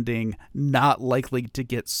long-standing, not likely to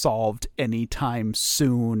get solved anytime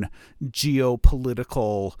soon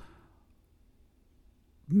geopolitical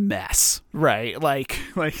mess, right? Like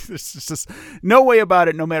there's just no way about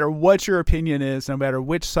it. No matter what your opinion is, no matter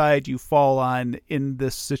which side you fall on in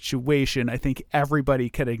this situation, I think everybody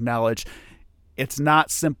can acknowledge it's not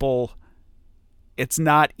simple, it's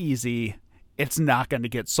not easy, it's not going to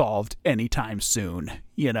get solved anytime soon.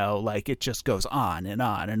 It just goes on and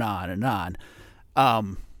on and on and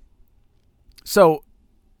on. So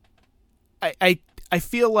I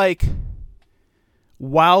feel like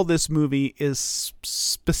while this movie is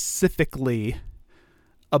specifically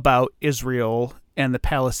about Israel and the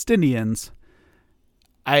Palestinians,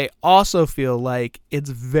 I also feel like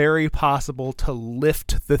it's very possible to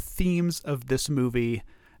lift the themes of this movie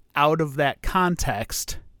out of that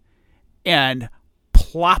context and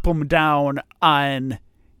plop them down on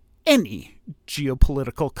any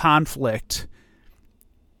geopolitical conflict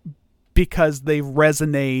because they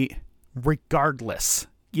resonate regardless.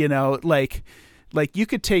 Like you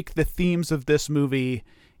could take the themes of this movie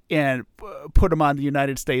and put them on the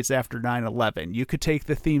United States after 9/11. You could take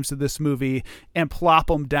the themes of this movie and plop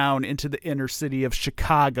them down into the inner city of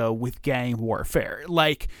Chicago with gang warfare.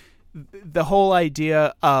 Like the whole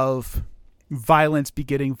idea of violence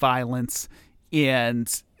begetting violence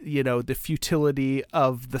and, the futility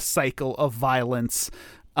of the cycle of violence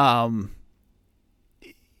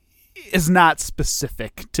is not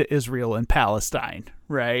specific to Israel and Palestine,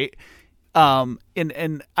 right?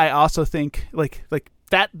 And I also think like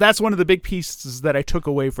that's one of the big pieces that I took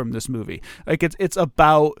away from this movie. Like it's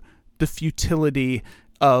about the futility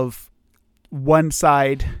of one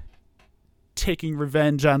side taking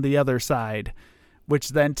revenge on the other side, which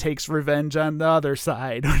then takes revenge on the other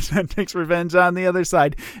side, which then takes revenge on the other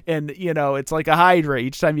side. And, it's like a hydra.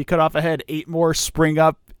 Each time you cut off a head, 8 more spring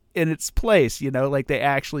up in its place, like they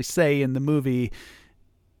actually say in the movie,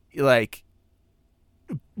 like,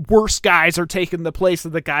 worse guys are taking the place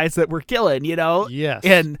of the guys that we're killing, Yes.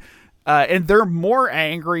 And they're more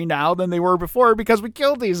angry now than they were before because we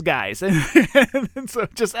killed these guys. And so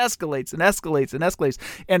it just escalates and escalates and escalates.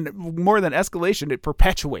 And more than escalation, it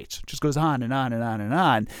perpetuates. It just goes on and on and on and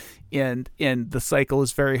on. And the cycle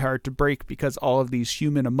is very hard to break because all of these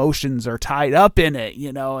human emotions are tied up in it,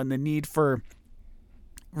 and the need for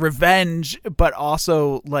revenge, but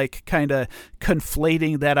also like kind of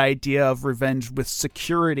conflating that idea of revenge with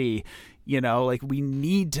security. Like we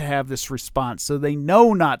need to have this response so they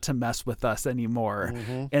know not to mess with us anymore.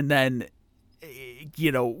 Mm-hmm. And then,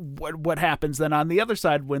 what happens then on the other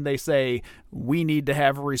side when they say we need to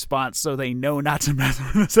have a response so they know not to mess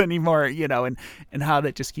with us anymore, and how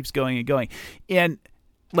that just keeps going and going. And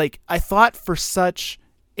like, I thought for such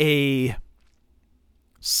a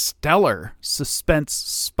stellar suspense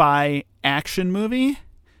spy action movie,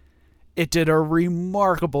 it did a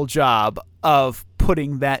remarkable job of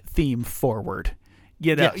putting that theme forward.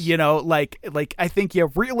 Yes. Like I think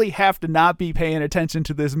you really have to not be paying attention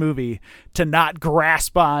to this movie to not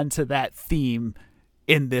grasp on to that theme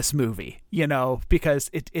in this movie,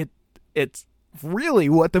 because it's really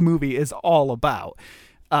what the movie is all about.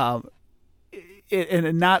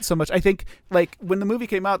 And not so much. I think, like, when the movie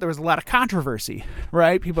came out, there was a lot of controversy,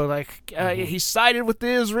 right? People are like, he sided with the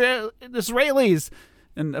Israelis.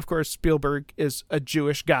 And, of course, Spielberg is a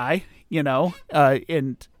Jewish guy,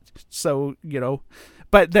 and so,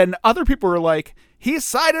 But then other people were like, he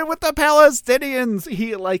sided with the Palestinians.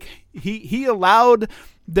 He allowed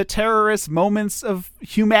the terrorist moments of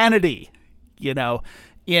humanity,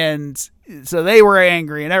 And so they were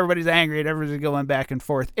angry, and everybody's angry, and everybody's going back and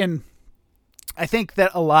forth. And I think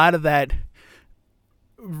that a lot of that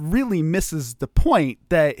really misses the point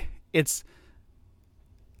that it's,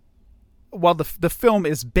 while the film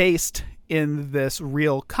is based in this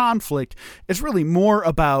real conflict, it's really more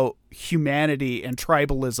about humanity and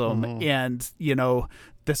tribalism, and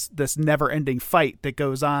this never-ending fight that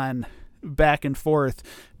goes on back and forth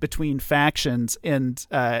between factions, and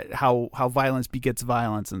how violence begets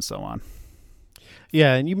violence and so on.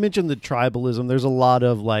 Yeah, and you mentioned the tribalism. There's a lot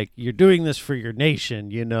of like, you're doing this for your nation,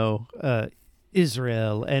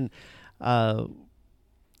 Israel, and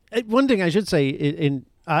one thing I should say,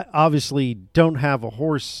 I obviously don't have a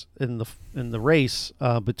horse in the race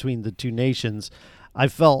between the two nations. I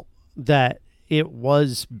felt that it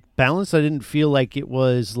was balanced. I didn't feel like it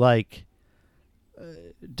was like,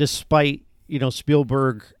 despite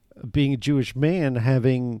Spielberg being a Jewish man,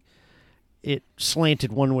 having it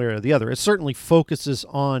slanted one way or the other. It certainly focuses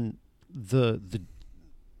on the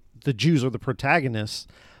Jews or the protagonists,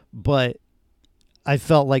 but I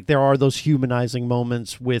felt like there are those humanizing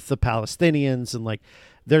moments with the Palestinians, and like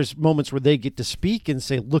there's moments where they get to speak and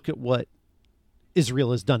say, look at what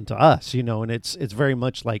Israel has done to us, and it's very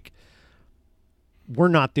much like we're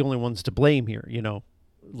not the only ones to blame here,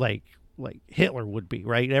 like Hitler would be,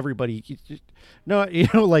 right? Everybody,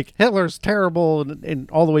 like Hitler's terrible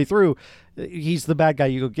and all the way through, he's the bad guy,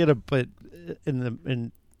 you go get him. But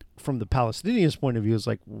from the Palestinians' point of view, it's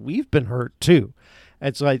like, we've been hurt too.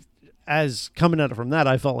 And so as coming at it from that,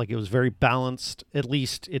 I felt like it was very balanced, at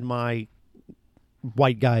least in my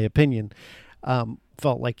white guy opinion.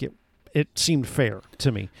 Felt like it seemed fair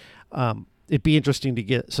to me. It'd be interesting to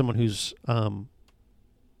get someone who's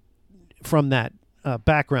from that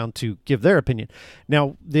background to give their opinion.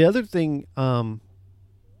 Now, the other thing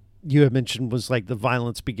you had mentioned was like the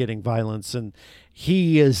violence begetting violence, and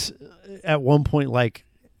he is at one point like,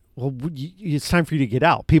 well, it's time for you to get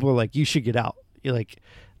out. People are like, you should get out. Like,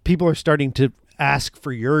 people are starting to ask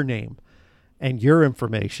for your name and your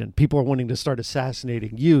information. People are wanting to start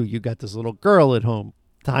assassinating you. You got this little girl at home.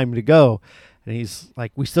 Time to go. And he's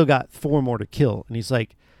like, we still got 4 more to kill. And he's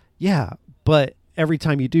like, yeah, but every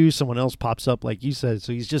time you do, someone else pops up, like you said.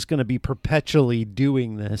 So he's just going to be perpetually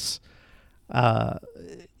doing this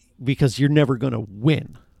because you're never going to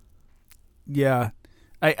win. Yeah,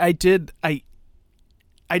 I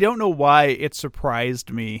don't know why it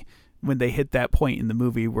surprised me when they hit that point in the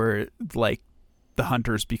movie where like the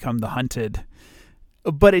hunters become the hunted,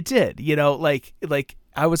 but it did, like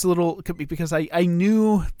I was a little, because I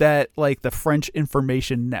knew that like the French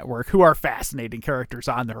Information Network, who are fascinating characters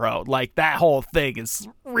on their own, like that whole thing is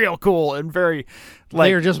real cool and very like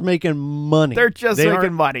they're just making money. They're just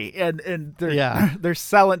making money, and they're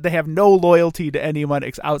selling. They have no loyalty to anyone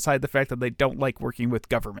outside the fact that they don't like working with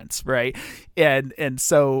governments, right? And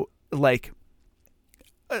so like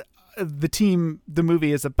the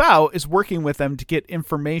movie is about is working with them to get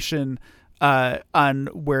information on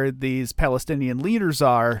where these Palestinian leaders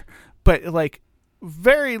are, but like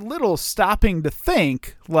very little stopping to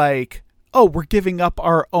think like, oh, we're giving up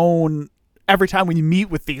our own, every time we meet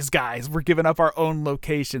with these guys, we're giving up our own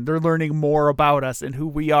location. They're learning more about us and who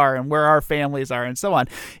we are and where our families are and so on.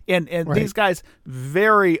 And right. These guys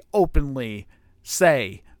very openly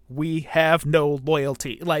say, we have no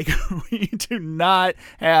loyalty. Like, we do not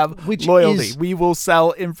have loyalty. We will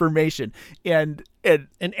sell information. And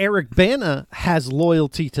Eric Bana has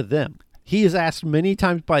loyalty to them. He is asked many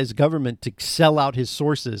times by his government to sell out his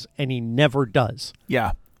sources, and he never does.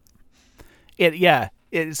 Yeah.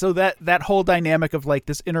 So that whole dynamic of like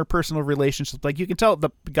this interpersonal relationship, like you can tell the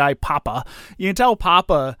guy Papa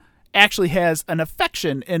actually has an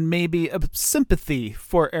affection and maybe a sympathy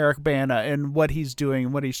for Eric Bana and what he's doing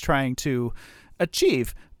and what he's trying to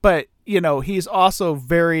achieve. But, he's also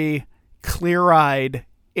very clear-eyed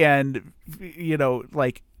and,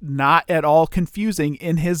 like not at all confusing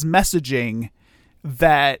in his messaging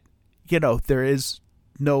that, there is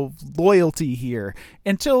no loyalty here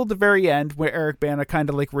until the very end where Eric Bana kind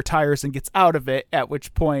of like retires and gets out of it, at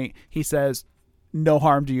which point he says, no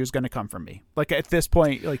harm to you is going to come from me. Like at this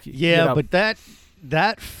point, like, but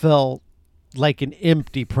that felt like an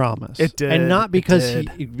empty promise. It did. And not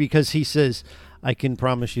because he says, I can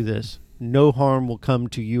promise you this, no harm will come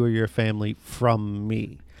to you or your family from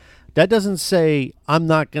me. That doesn't say I'm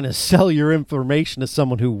not going to sell your information to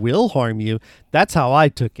someone who will harm you. That's how I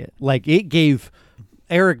took it. Like, it gave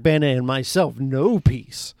Eric Bana and myself no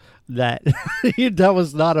peace that that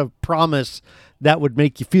was not a promise that would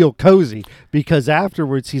make you feel cozy, because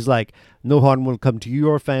afterwards he's like, no harm will come to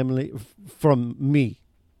your family from me.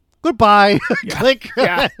 Goodbye. Yeah. Click.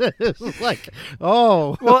 Yeah. It's like,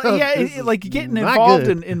 oh. Well, yeah, like getting involved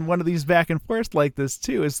in one of these back and forth like this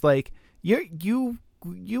too is like, you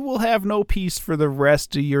will have no peace for the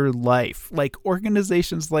rest of your life. Like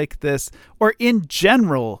organizations like this, or in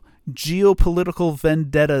general, geopolitical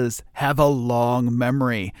vendettas have a long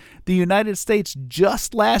memory. The United States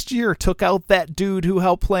just last year took out that dude who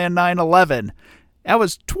helped plan 9/11. That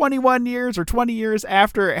was 21 years or 20 years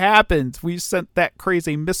after it happened. We sent that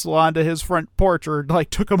crazy missile onto his front porch, or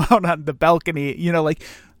like took him out on the balcony. Like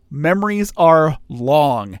memories are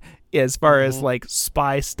long as far as like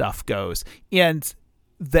spy stuff goes. And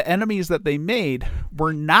the enemies that they made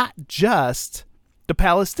were not just the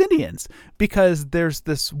Palestinians, because there's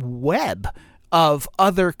this web of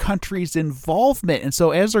other countries' involvement. And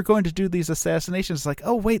so as they're going to do these assassinations, it's like,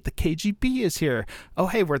 oh, wait, the KGB is here. Oh,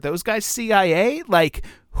 hey, were those guys CIA? Like,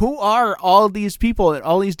 who are all these people and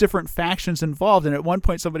all these different factions involved? And at one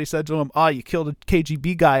point somebody said to him, you killed a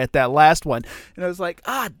KGB guy at that last one. And I was like,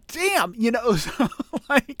 damn, so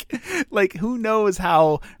like who knows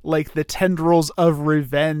how like the tendrils of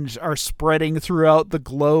revenge are spreading throughout the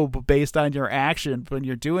globe based on your action when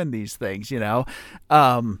you're doing these things,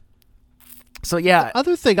 So yeah. The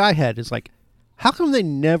other thing I had is like, how come they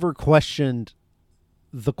never questioned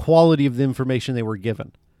the quality of the information they were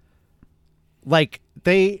given? Like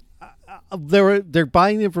they're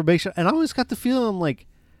buying the information, and I always got the feeling like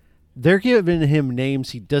they're giving him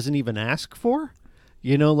names he doesn't even ask for.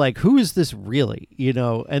 Like, who is this really?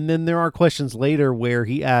 And then there are questions later where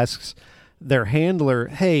he asks their handler,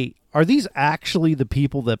 "Hey, are these actually the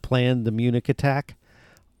people that planned the Munich attack?"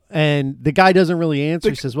 And the guy doesn't really answer.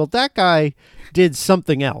 He says, well, that guy did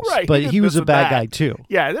something else, right, but he was a bad guy too.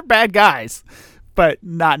 Yeah, they're bad guys, but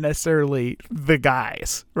not necessarily the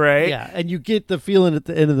guys, right? Yeah, and you get the feeling at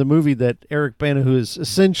the end of the movie that Eric Bana, who has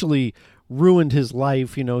essentially ruined his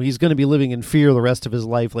life, he's going to be living in fear the rest of his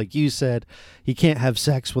life. Like you said, he can't have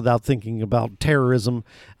sex without thinking about terrorism.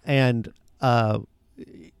 And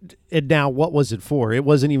now what was it for? It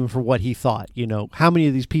wasn't even for what he thought. How many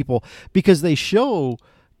of these people, because they show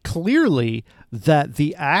clearly that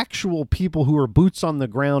the actual people who are boots on the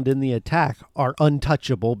ground in the attack are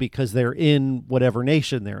untouchable because they're in whatever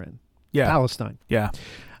nation they're in. Yeah. Palestine. Yeah.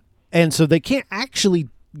 And so they can't actually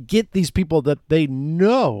get these people that they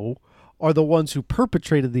know are the ones who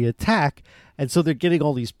perpetrated the attack. And so they're getting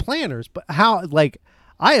all these planners. But how, like,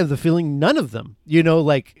 I have the feeling none of them,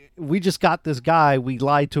 like, we just got this guy, we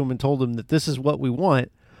lied to him and told him that this is what we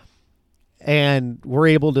want. And we're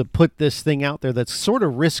able to put this thing out there that's sort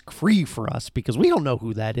of risk-free for us because we don't know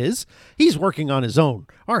who that is. He's working on his own.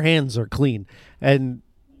 Our hands are clean. And,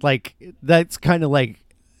 like, that's kind of like,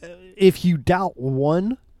 if you doubt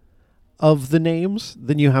one of the names,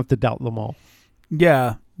 then you have to doubt them all.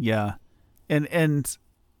 Yeah, yeah. And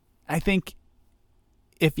I think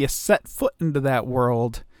if you set foot into that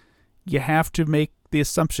world, you have to make the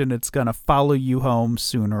assumption it's going to follow you home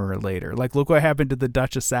sooner or later. Like, look what happened to the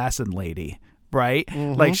Dutch assassin lady, right?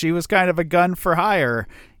 Mm-hmm. Like, she was kind of a gun for hire,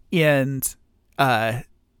 and I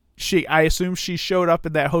assume she showed up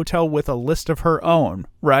in that hotel with a list of her own,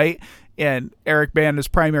 right? And Eric Bana's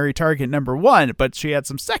primary target number one, but she had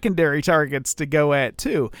some secondary targets to go at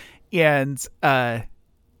too. And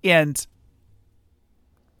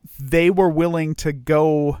they were willing to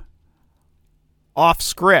go off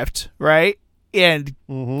script, right? And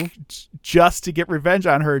just to get revenge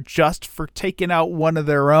on her, just for taking out one of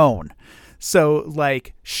their own. So,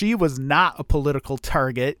 like, she was not a political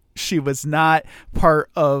target. She was not part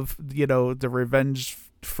of, the revenge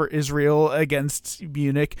for Israel against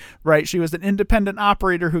Munich, right? She was an independent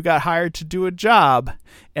operator who got hired to do a job,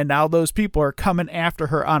 and now those people are coming after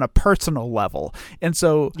her on a personal level. And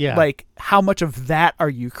so, like, how much of that are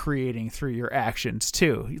you creating through your actions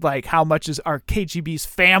too? Like, how much is our KGB's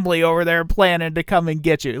family over there planning to come and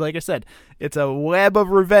get you? Like I said, it's a web of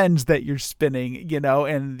revenge that you're spinning,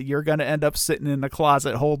 and you're going to end up sitting in the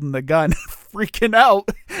closet holding the gun, freaking out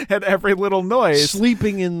at every little noise.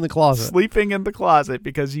 Sleeping in the closet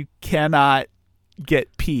because you cannot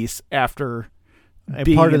get peace after and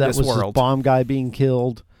being part of in that this was world. This bomb guy being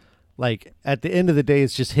killed. Like, at the end of the day,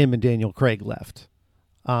 it's just him and Daniel Craig left.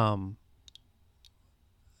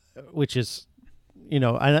 Which is,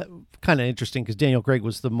 kind of interesting because Daniel Craig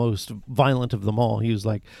was the most violent of them all. He was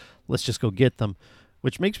like, let's just go get them,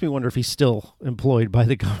 which makes me wonder if he's still employed by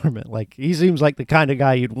the government. Like, he seems like the kind of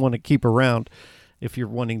guy you'd want to keep around if you're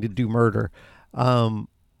wanting to do murder.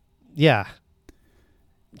 Yeah.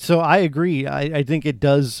 So I agree. I think it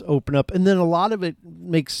does open up. And then a lot of it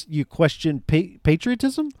makes you question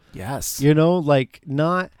patriotism. Yes. Like,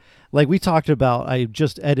 not like we talked about. I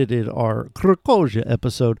just edited our Krakoja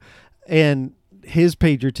episode, and his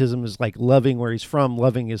patriotism is like loving where he's from,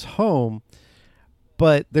 loving his home.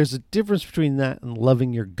 But there's a difference between that and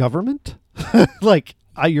loving your government. Like,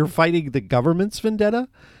 you're fighting the government's vendetta.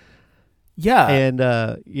 Yeah.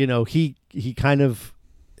 And, he kind of,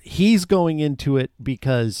 he's going into it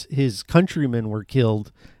because his countrymen were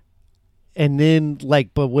killed. And then,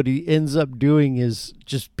 like, but what he ends up doing is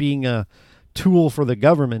just being a tool for the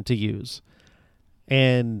government to use.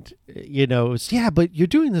 And, it's, but you're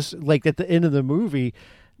doing this, like, at the end of the movie,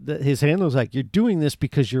 his handler's like, you're doing this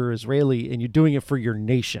because you're Israeli and you're doing it for your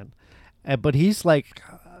nation. But he's like,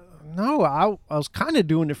 no, I was kind of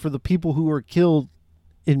doing it for the people who were killed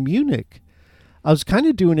in Munich. I was kind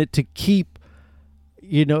of doing it to keep,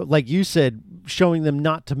 like you said, showing them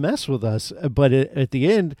not to mess with us. But at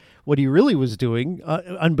the end, what he really was doing,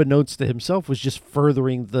 unbeknownst to himself, was just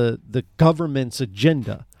furthering the government's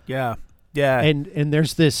agenda. Yeah. Yeah. And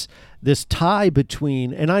there's this tie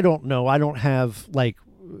between, and I don't know, I don't have, like,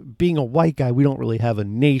 being a white guy, we don't really have a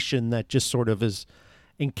nation that just sort of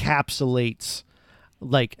encapsulates,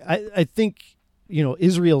 like, I think,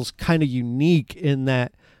 Israel's kind of unique in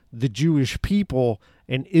that the Jewish people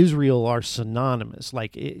and Israel are synonymous.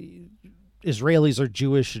 Like, Israelis are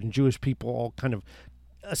Jewish, and Jewish people all kind of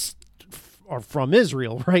are from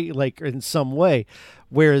Israel, right? Like, in some way.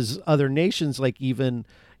 Whereas other nations, like even,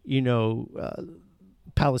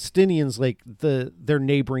 Palestinians, like their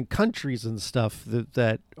neighboring countries and stuff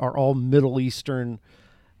that are all Middle Eastern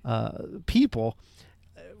people,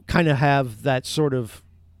 kind of have that sort of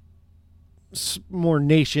more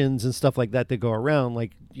nations and stuff like that go around.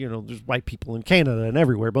 Like, there's white people in Canada and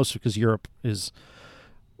everywhere, mostly because Europe is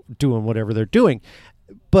doing whatever they're doing.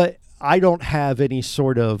 But I don't have any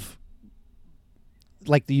sort of,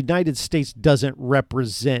 like, the United States doesn't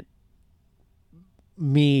represent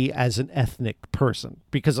me as an ethnic person,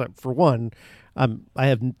 because for one, I'm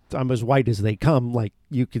as white as they come. Like,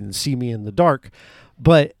 you can see me in the dark.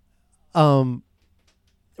 But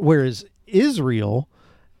whereas Israel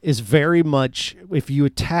is very much, if you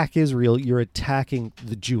attack Israel, you're attacking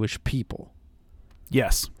the Jewish people.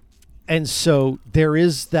 Yes. And so there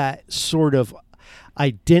is that sort of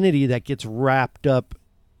identity that gets wrapped up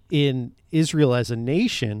in Israel as a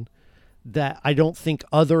nation that I don't think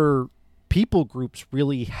other people groups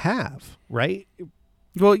really have, right?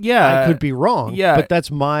 Well, yeah. I could be wrong, yeah, but that's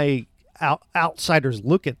my outsider's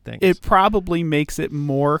look at things. It probably makes it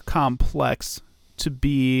more complex to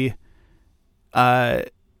be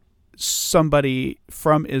somebody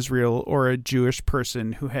from Israel or a Jewish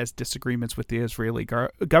person who has disagreements with the Israeli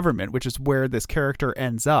government, which is where this character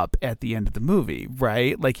ends up at the end of the movie,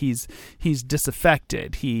 right? Like, he's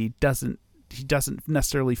disaffected. He doesn't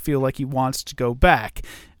necessarily feel like he wants to go back.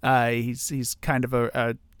 He's kind of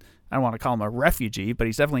I don't want to call him a refugee, but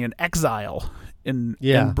he's definitely an exile in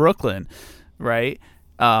Brooklyn, right?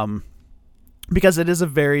 Because it is a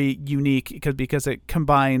very unique, because it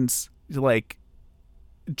combines, like,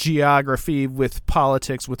 geography with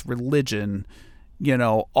politics with religion,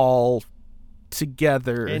 all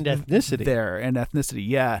together, and ethnicity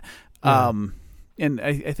yeah. And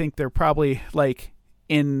I think they're probably, like,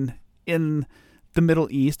 in the Middle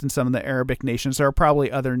East and some of the Arabic nations, there are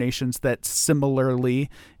probably other nations that similarly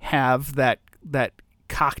have that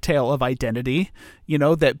cocktail of identity,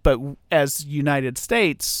 but as United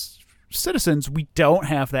States citizens, we don't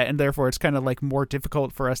have that, and therefore it's kind of, like, more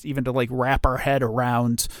difficult for us even to, like, wrap our head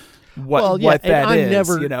around what that is.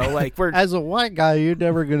 Never, like, we're, as a white guy, you're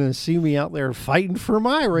never gonna see me out there fighting for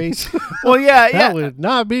my race. Well, yeah, that would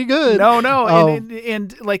not be good. No,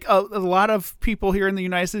 and like a lot of people here in the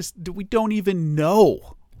United States, we don't even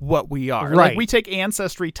know what we are. Right. Like, we take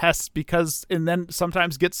ancestry tests and then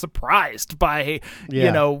sometimes get surprised by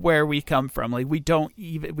where we come from. Like, we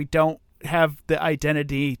don't have the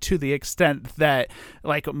identity to the extent that,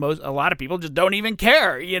 like, a lot of people just don't even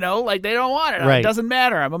care, like, they don't want it. Right. It doesn't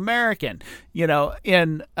matter. I'm American,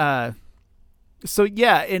 and so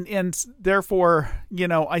yeah, and therefore,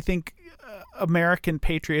 I think American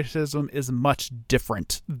patriotism is much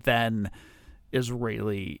different than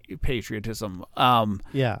Israeli patriotism.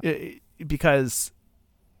 Because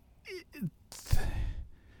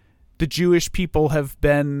the Jewish people have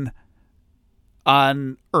been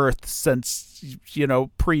on Earth since,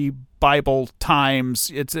 pre-Bible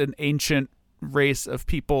times. It's an ancient race of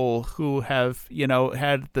people who have,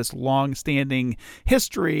 had this long-standing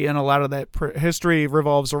history, and a lot of that history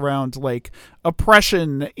revolves around, like,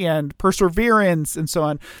 oppression and perseverance and so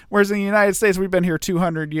on. Whereas in the United States, we've been here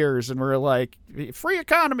 200 years, and we're like, free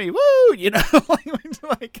economy, woo,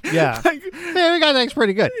 like, yeah, we got things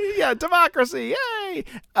pretty good. Yeah, democracy, yay!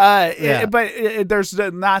 But there's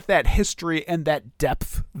not that history and that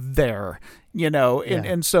depth there,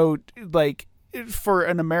 and so, like, for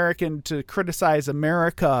an American to criticize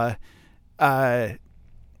America,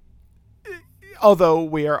 although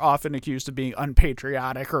we are often accused of being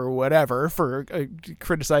unpatriotic or whatever for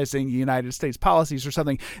criticizing United States policies or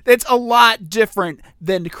something, it's a lot different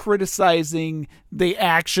than criticizing the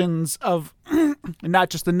actions of not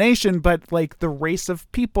just the nation, but, like, the race of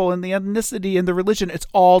people and the ethnicity and the religion. It's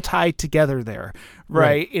all tied together there,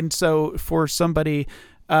 right? And so for somebody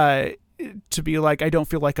to be like, I don't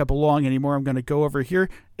feel like I belong anymore, I'm going to go over here,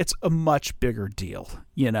 it's a much bigger deal,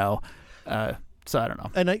 So I don't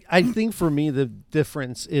know. And I think for me, the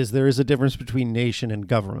difference is there is a difference between nation and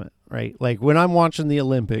government, right? Like when I'm watching the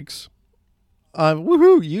Olympics,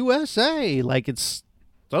 woohoo, USA. Like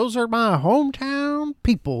those are my hometown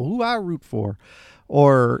people who I root for.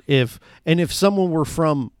 Or if someone were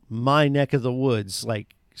from my neck of the woods,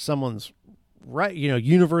 like someone's right,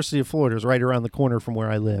 University of Florida is right around the corner from where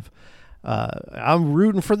I live. I'm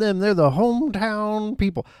rooting for them. They're the hometown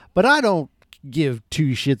people. But I don't give two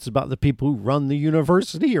shits about the people who run the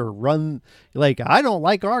university or I don't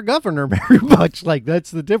like our governor very much. Like,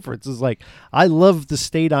 that's the difference. Is like, I love the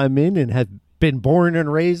state I'm in and have been born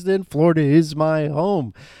and raised in. Florida is my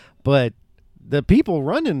home. But the people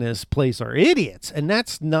running this place are idiots, and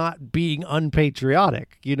that's not being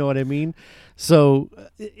unpatriotic. You know what I mean? So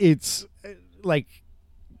it's like,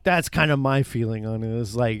 that's kind of my feeling on it.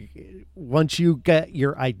 Is like, once you get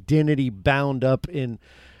your identity bound up in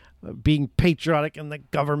being patriotic in the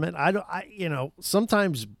government,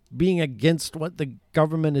 sometimes being against what the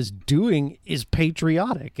government is doing is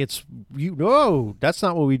patriotic. It's, that's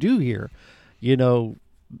not what we do here.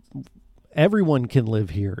 Everyone can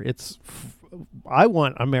live here. I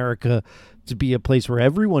want America to be a place where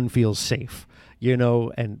everyone feels safe,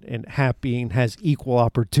 and happy and has equal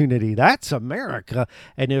opportunity. That's America.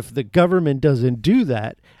 And if the government doesn't do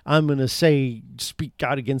that, I'm going to speak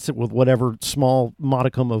out against it with whatever small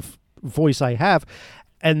modicum of voice I have.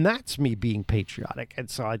 And that's me being patriotic. And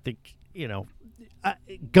so I think,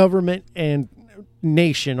 government and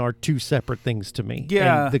nation are two separate things to me.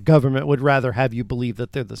 Yeah. And the government would rather have you believe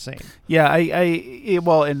that they're the same. Yeah.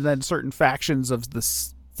 And then certain factions of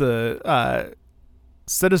the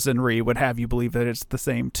citizenry would have you believe that it's the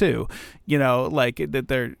same too. Like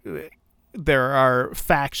that there are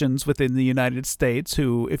factions within the United States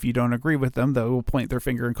who, if you don't agree with them, they will point their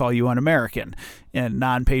finger and call you un-American and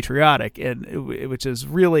non-patriotic, and which is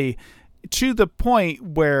really to the point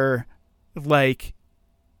where, like,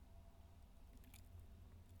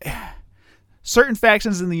 certain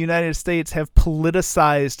factions in the United States have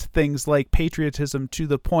politicized things like patriotism to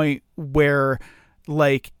the point where,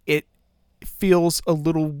 like, it feels a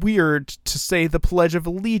little weird to say the Pledge of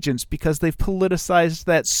Allegiance because they've politicized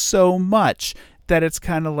that so much that it's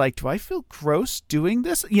kind of like, do I feel gross doing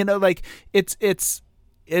this? Like,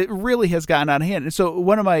 it really has gotten out of hand. And so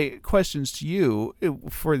one of my questions to you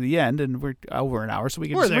for the end, and we're over an hour, so we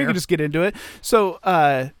can just get into it. So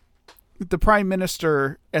the prime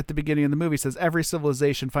minister at the beginning of the movie says every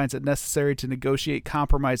civilization finds it necessary to negotiate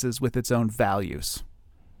compromises with its own values,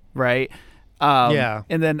 right? Yeah.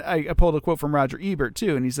 And then I pulled a quote from Roger Ebert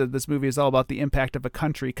too, and he said this movie is all about the impact of a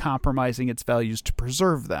country compromising its values to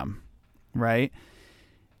preserve them, right?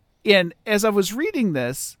 And as I was reading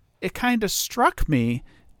this, it kind of struck me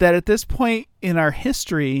that at this point in our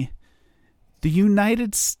history, the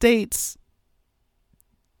United States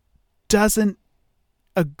doesn't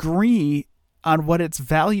agree on what its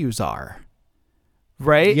values are,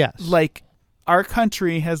 right? Yes. Like, our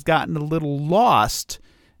country has gotten a little lost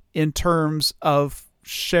in terms of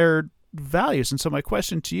shared values. And so my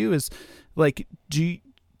question to you is, like, do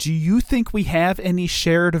you think we have any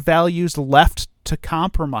shared values left to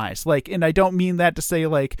compromise? Like, and I don't mean that to say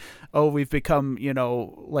like, oh, we've become,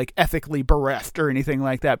 like ethically bereft or anything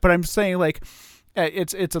like that. But I'm saying, like,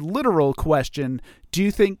 it's a literal question. Do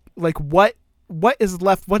you think, like, what is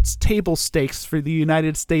left? What's table stakes for the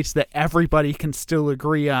United States that everybody can still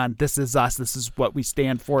agree on? This is us. This is what we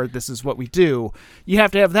stand for. This is what we do. You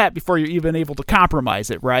have to have that before you're even able to compromise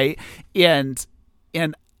it, right? And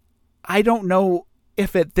I don't know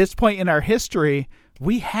if at this point in our history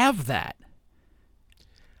we have that.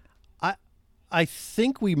 I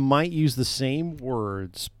think we might use the same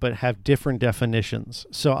words but have different definitions.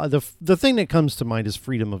 So the thing that comes to mind is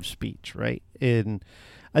freedom of speech, right? And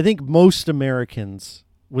I think most Americans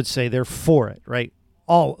would say they're for it, right?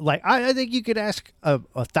 I think you could ask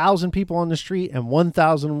 1,000 people on the street and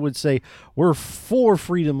 1,000 would say we're for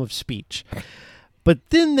freedom of speech. But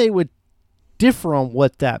then they would differ on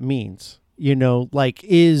what that means. Like,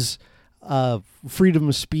 is freedom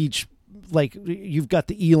of speech, like, you've got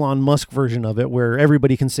the Elon Musk version of it where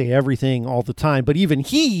everybody can say everything all the time, but even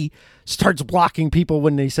he starts blocking people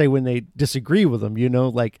when they disagree with him,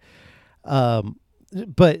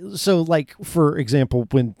 but so, like, for example,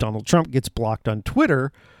 when Donald Trump gets blocked on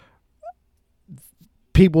Twitter,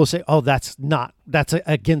 people will say, oh, that's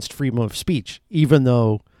against freedom of speech, even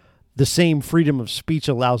though the same freedom of speech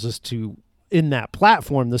allows us to, in that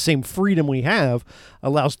platform, the same freedom we have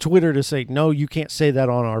allows Twitter to say, no, you can't say that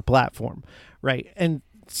on our platform. Right. And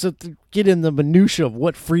so to get in the minutia of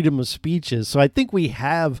what freedom of speech is. So I think we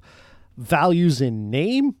have values in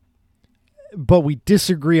name, but we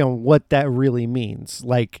disagree on what that really means.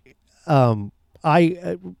 Like,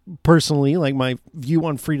 I personally, like, my view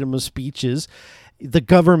on freedom of speech is the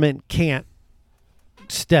government can't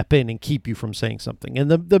step in and keep you from saying something.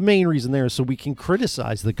 And the main reason there is so we can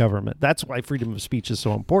criticize the government. That's why freedom of speech is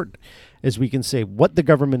so important, is we can say what the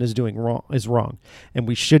government is doing wrong is wrong. And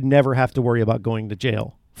we should never have to worry about going to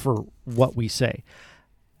jail for what we say.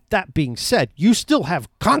 That being said, you still have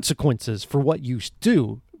consequences for what you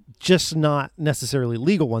do, just not necessarily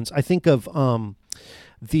legal ones. I think of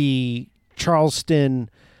the Charleston,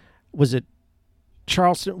 was it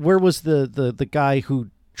Charleston? Where was the guy who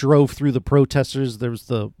drove through the protesters? There was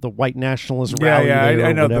the white nationalist rally. Yeah,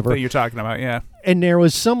 I know whatever. the thing you're talking about. Yeah, and there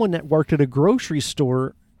was someone that worked at a grocery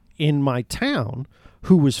store in my town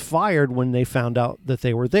who was fired when they found out that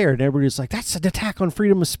they were there, and everybody was like, "That's an attack on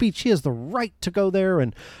freedom of speech. He has the right to go there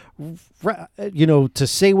and, to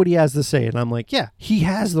say what he has to say." And I'm like, "Yeah, he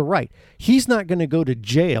has the right. He's not going to go to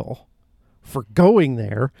jail for going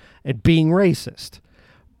there and being racist,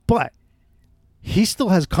 but he still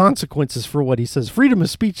has consequences for what he says. Freedom of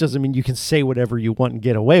speech doesn't mean you can say whatever you want and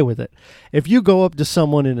get away with it. If you go up to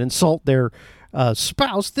someone and insult their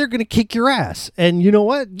spouse, they're going to kick your ass. And you know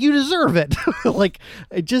what? You deserve it. Like,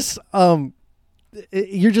 it just,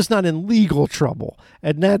 you're just not in legal trouble.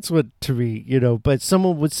 And that's what, to me, but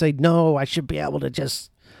someone would say, no, I should be able to just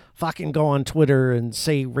fucking go on Twitter and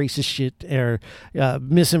say racist shit or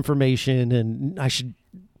misinformation, and I should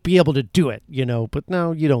be able to do it, but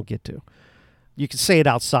no, you don't get to. You can say it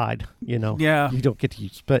outside, Yeah. You don't get to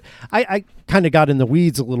use. But I kind of got in the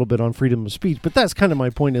weeds a little bit on freedom of speech, but that's kind of my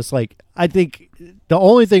point. Is like, I think the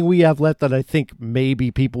only thing we have left that I think maybe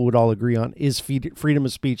people would all agree on is freedom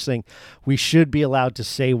of speech, saying we should be allowed to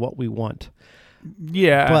say what we want.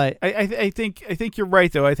 Yeah, but I think you're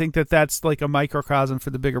right, though. I think that's like a microcosm for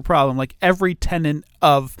the bigger problem. Like, every tenet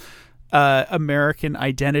of American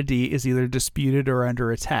identity is either disputed or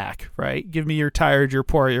under attack, right? Give me your tired, your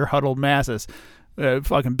poor, your huddled masses.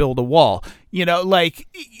 Fucking build a wall. Like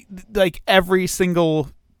every single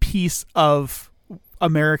piece of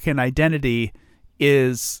American identity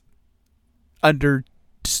is under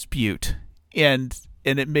dispute, and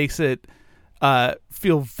it makes it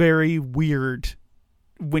feel very weird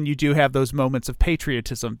when you do have those moments of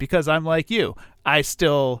patriotism, because I'm like you. I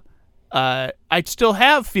still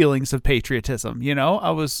have feelings of patriotism.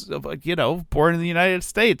 I was, born in the United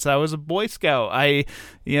States. I was a Boy Scout.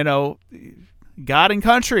 God and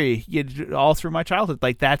country, all through my childhood.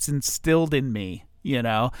 Like, that's instilled in me,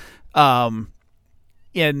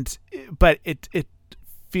 but it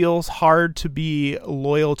feels hard to be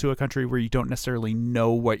loyal to a country where you don't necessarily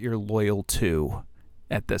know what you're loyal to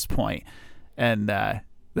at this point. And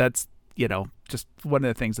that's, just one of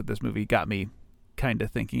the things that this movie got me kind of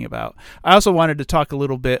thinking about. I also wanted to talk a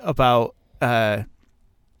little bit about,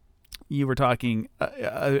 you were talking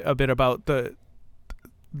a bit about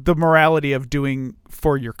the morality of doing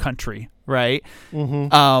for your country, right?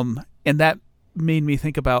 Mm-hmm. And that made me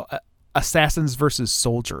think about assassins versus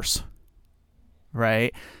soldiers,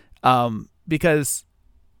 right? Because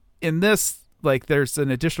in this, like, there's an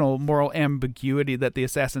additional moral ambiguity that the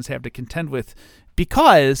assassins have to contend with,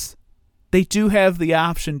 because they do have the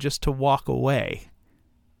option just to walk away,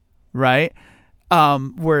 right?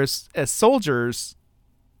 Whereas as soldiers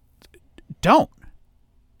don't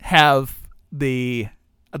have the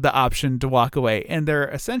option to walk away, and they're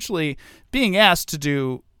essentially being asked to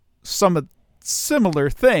do some of similar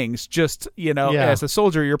things, just as a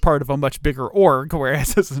soldier you're part of a much bigger org,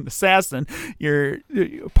 whereas as an assassin you're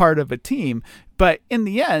part of a team. But in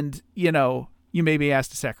the end, you may be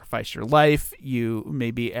asked to sacrifice your life, you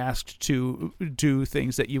may be asked to do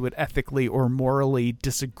things that you would ethically or morally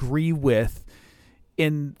disagree with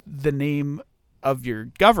in the name of your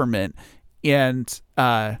government. And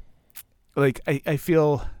I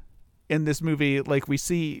feel in this movie, like, we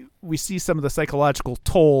see some of the psychological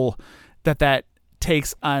toll that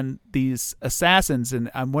takes on these assassins,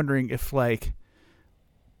 and I'm wondering if, like,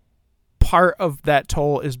 part of that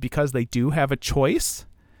toll is because they do have a choice,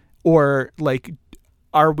 or, like,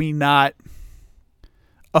 are we not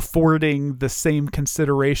affording the same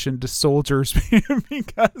consideration to soldiers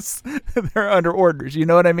because they're under orders? You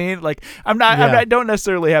know what I mean? Like, I don't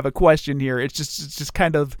necessarily have a question here. It's just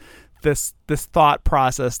kind of this thought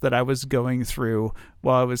process that I was going through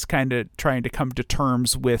while I was kind of trying to come to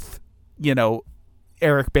terms with,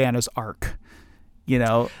 Eric Bana's arc,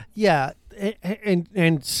 Yeah.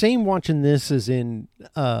 And same watching this as in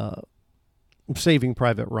Saving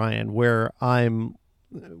Private Ryan, where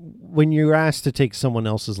when you're asked to take someone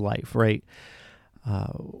else's life, right?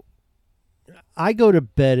 I go to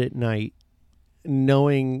bed at night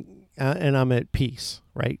knowing and I'm at peace,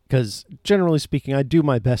 right? Because generally speaking, I do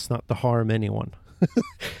my best not to harm anyone.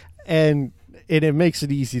 and it makes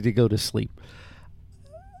it easy to go to sleep.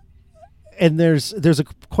 And there's a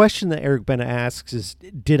question that Eric Bana asks is,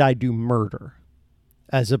 did I do murder?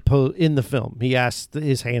 As opposed in the film, he asked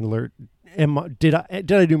his handler, did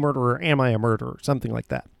I do murder, or am I a murderer? Something like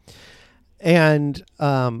that. And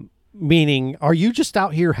meaning, are you just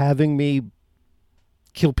out here having me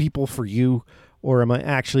kill people for you, or am I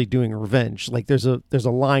actually doing revenge? Like there's a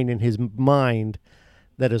line in his mind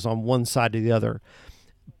that is on one side or the other.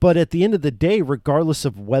 But at the end of the day, regardless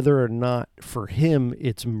of whether or not for him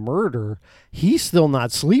it's murder, he's still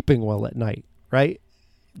not sleeping well at night, right?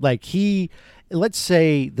 Like let's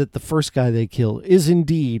say that the first guy they kill is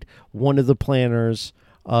indeed one of the planners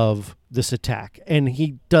of this attack, and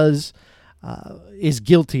he is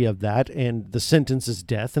guilty of that, and the sentence is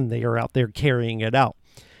death, and they are out there carrying it out.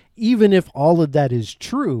 Even if all of that is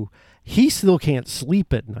true, he still can't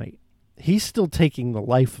sleep at night. He's still taking the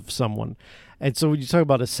life of someone. And so when you talk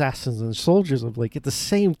about assassins and soldiers, of like, at the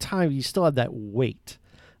same time, you still have that weight.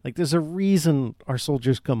 Like, there's a reason our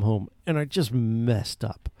soldiers come home and are just messed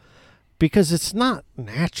up, because it's not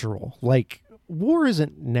natural. Like, war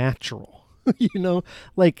isn't natural, you know,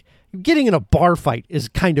 like getting in a bar fight is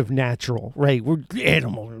kind of natural, right? We're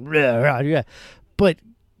animals, but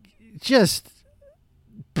just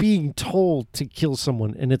being told to kill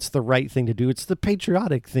someone, and it's the right thing to do. It's the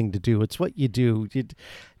patriotic thing to do. It's what you do.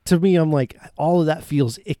 To me, I'm like, all of that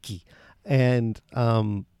feels icky. And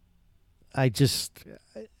I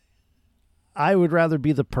would rather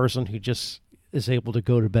be the person who just is able to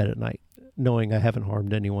go to bed at night knowing I haven't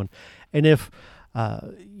harmed anyone. And if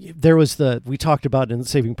there was we talked about in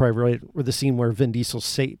Saving Private Ryan, where the scene where Vin Diesel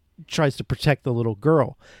tries to protect the little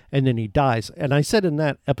girl and then he dies. And I said in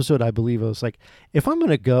that episode, I believe, I was like, if I'm going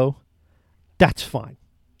to go, that's fine.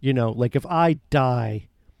 You know, like if I die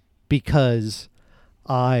because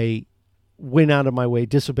I went out of my way,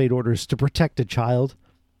 disobeyed orders to protect a child,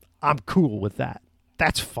 I'm cool with that.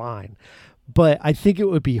 That's fine. But I think it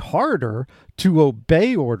would be harder to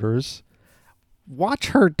obey orders, watch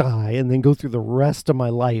her die, and then go through the rest of my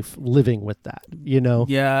life living with that, you know?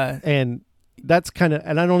 Yeah. And that's kind of,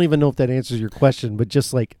 and I don't even know if that answers your question, but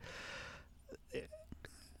just like,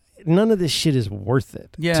 none of this shit is worth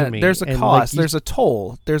it to me. There's a and cost. Like, there's a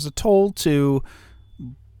toll. There's a toll to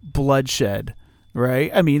bloodshed,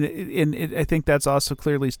 right? I mean, I think that's also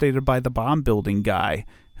clearly stated by the bomb building guy,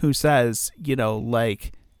 who says, you know,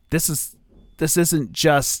 like, this isn't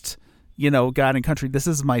just, you know, God and country. This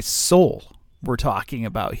is my soul we're talking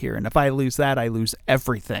about here. And if I lose that, I lose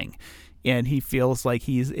everything. And he feels like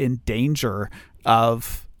he's in danger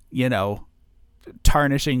of, you know,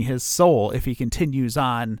 tarnishing his soul if he continues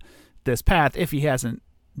on this path, if he hasn't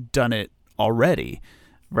done it already,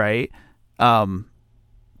 right?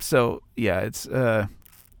 So yeah, it's a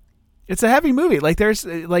heavy movie. Like, there's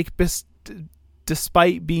like,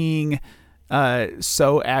 despite being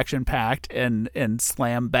so action packed and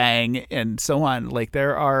slam bang and so on, like,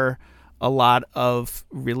 there are a lot of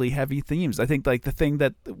really heavy themes. I think, like, the thing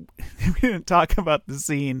that we didn't talk about, the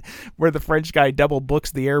scene where the French guy double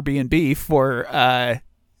books the Airbnb for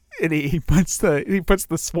and he puts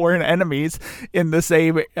the sworn enemies in the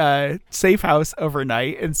same safe house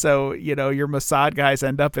overnight, and so, you know, your Mossad guys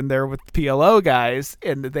end up in there with PLO guys,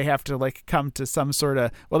 and they have to, like, come to some sort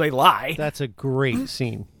of, well, they lie. That's a great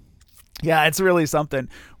scene. Yeah, it's really something.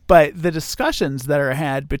 But the discussions that are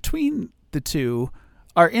had between the two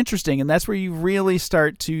are interesting, and that's where you really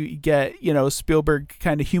start to get, you know, Spielberg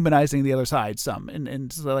kind of humanizing the other side some,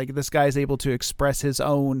 and so, like, this guy's able to express his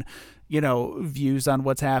own, you know, views on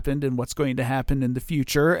what's happened and what's going to happen in the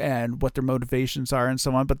future and what their motivations are and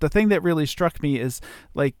so on. But the thing that really struck me is,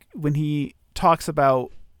 like, when he talks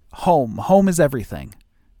about home is everything,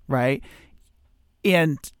 right?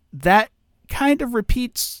 And that kind of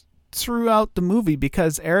repeats throughout the movie,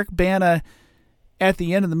 because Eric Bana, at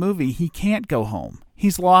the end of the movie, he can't go home.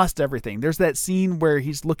 He's lost everything. There's that scene where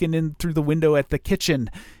he's looking in through the window at the kitchen,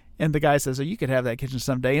 and the guy says, "Oh, you could have that kitchen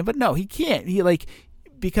someday." But no, he can't. He, like,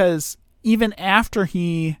 because even after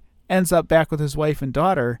he ends up back with his wife and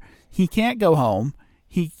daughter, he can't go home.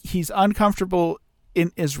 He's uncomfortable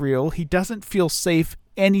in Israel. He doesn't feel safe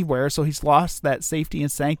anywhere, so he's lost that safety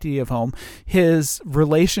and sanctity of home. His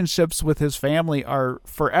relationships with his family are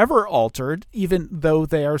forever altered, even though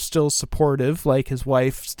they are still supportive. Like, his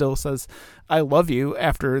wife still says, "I love you,"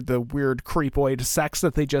 after the weird creepoid sex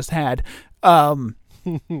that they just had. So,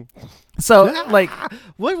 like,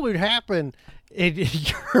 what would happen in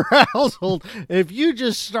your household, if you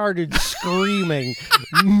just started screaming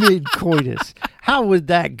mid-coitus, how would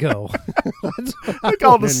that go? Look,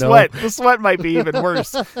 all the sweat. The sweat might be even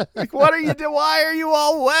worse. Like, what are you doing? Why are you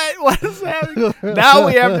all wet? What is happening? Now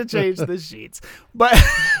we have to change the sheets. But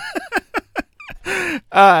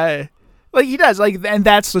like he does, like, and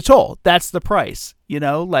that's the toll. That's the price. You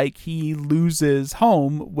know, like he loses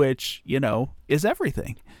home, which, you know, is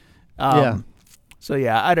everything. Yeah. So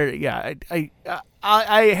yeah,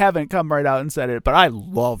 I haven't come right out and said it, but I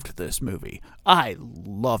loved this movie. I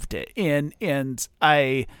loved it, and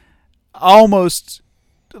I almost,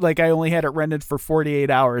 like, I only had it rented for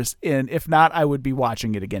 48 hours, and if not, I would be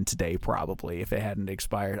watching it again today probably if it hadn't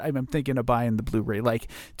expired. I'm thinking of buying the Blu-ray. Like,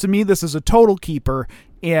 to me, this is a total keeper,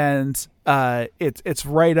 and it's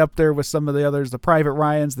right up there with some of the others, the Private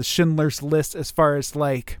Ryans, the Schindler's List, as far as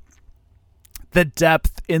like the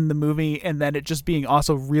depth in the movie, and then it just being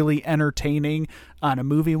also really entertaining on a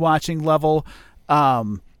movie watching level.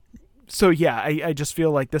 So yeah, I just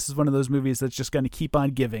feel like this is one of those movies that's just going to keep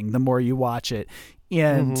on giving the more you watch it.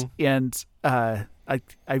 And I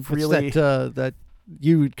really that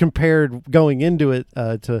you compared going into it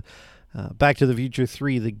to Back to the Future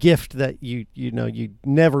 3, the gift that you'd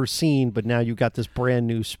never seen, but now you got this brand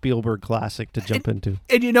new Spielberg classic to jump into.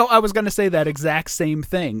 And you know, I was going to say that exact same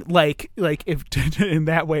thing. Like if in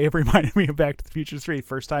that way, it reminded me of Back to the Future 3.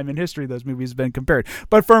 First time in history those movies have been compared.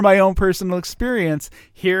 But for my own personal experience,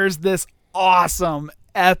 here's this awesome,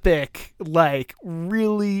 epic, like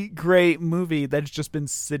really great movie that's just been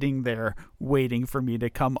sitting there waiting for me to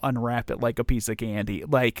come unwrap it like a piece of candy.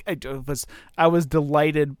 Like, I was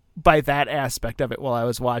delighted by that aspect of it while I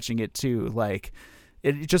was watching it too. Like,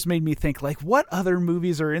 it just made me think, like, what other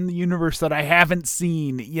movies are in the universe that I haven't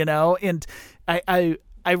seen, you know? And I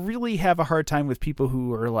really have a hard time with people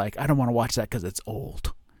who are like, I don't want to watch that because it's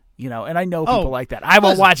old. You know, and I know people like that. I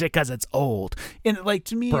won't watch it because it's old. And like,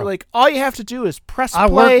 to me, like, all you have to do is press play. I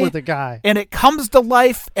work with a guy, and it comes to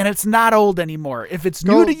life, and it's not old anymore. If it's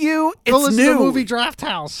new to you, it's listen new. To Movie Draft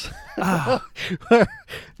House.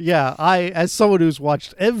 Yeah, as someone who's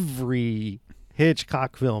watched every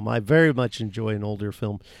Hitchcock film, I very much enjoy an older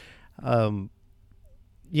film.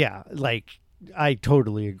 Yeah, like, I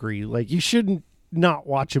totally agree. Like, you shouldn't not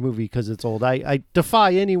watch a movie because it's old. I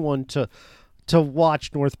defy anyone to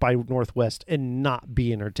watch North by Northwest and not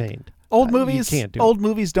be entertained. Old movies, you can't do old it.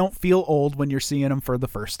 movies don't feel old when you're seeing them for the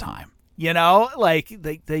first time. You know, like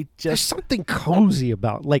they There's just something cozy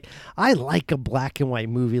about, like, I like a black and white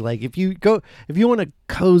movie. Like, if you want a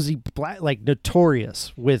cozy black, like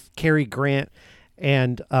Notorious with Cary Grant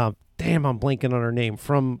and damn, I'm blanking on her name,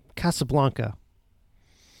 from Casablanca.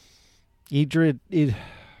 She's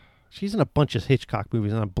in a bunch of Hitchcock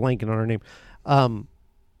movies, and I'm blanking on her name.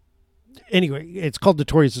 Anyway, it's called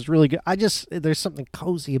Notorious. It's really good. There's something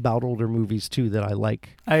cozy about older movies too that I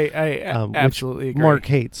like. I absolutely agree. Mark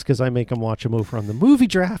hates because I make him watch them over on the Movie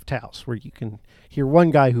Draft House, where you can hear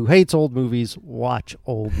one guy who hates old movies watch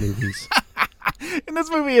old movies. And this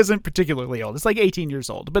movie isn't particularly old. It's like 18 years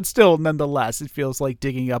old, but still, nonetheless, it feels like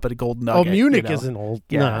digging up at a gold nugget. Oh, Munich you know? isn't old.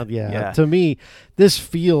 Yeah, No, yeah. yeah. To me, this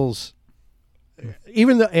feels,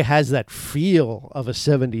 even though it has that feel of a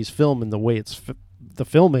 70s film in the way it's the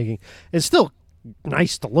filmmaking, it's still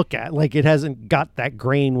nice to look at. Like, it hasn't got that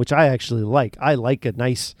grain, which I actually like. I like a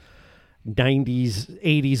nice 90s,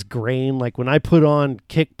 80s grain. Like, when I put on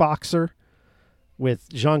Kickboxer with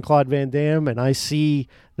Jean-Claude Van Damme and I see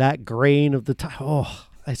that grain of the time,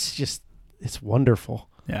 it's wonderful.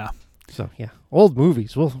 Yeah. So, yeah, old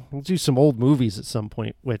movies. We'll do some old movies at some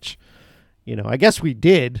point, which, you know, I guess we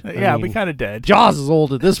did. Yeah, we kind of did. Jaws is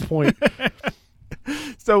old at this point.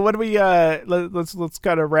 So what do we let's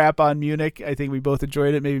kind of wrap on Munich. I think we both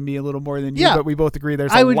enjoyed it, maybe me a little more than you, but we both agree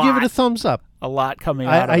there's I would give it a thumbs up. A lot coming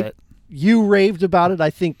out of it. You raved about it.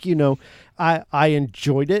 I think, you know, I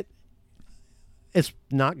enjoyed it. It's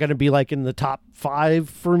not going to be like in the top 5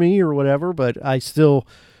 for me or whatever, but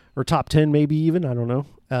or top 10 maybe even, I don't know.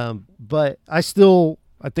 But I think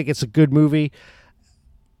it's a good movie.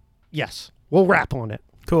 Yes, we'll wrap on it.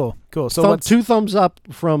 Cool. So 2 thumbs up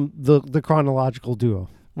from the chronological duo.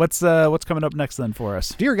 What's coming up next then for us?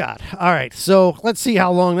 Dear God. All right. So let's see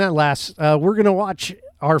how long that lasts. We're going to watch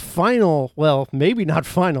our final, well, maybe not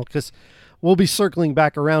final, because we'll be circling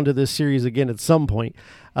back around to this series again at some point.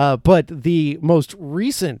 But the most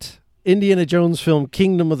recent Indiana Jones film,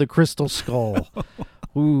 Kingdom of the Crystal Skull.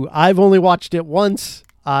 Ooh, I've only watched it once.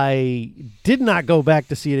 I did not go back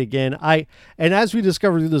to see it again. And as we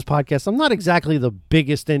discovered through this podcast, I'm not exactly the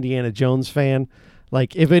biggest Indiana Jones fan.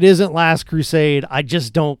 Like, if it isn't Last Crusade, I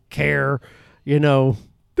just don't care. You know,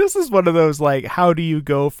 This is one of those, like, how do you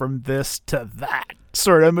go from this to that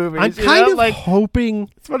sort of movies? I'm kind of like, hoping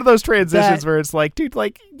it's one of those transitions that- where it's like, dude,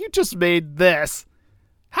 like, you just made this.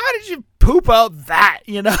 How did you poop out that,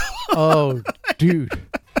 you know? Oh, dude.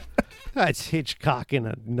 That's Hitchcock in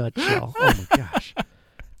a nutshell. Oh, my gosh.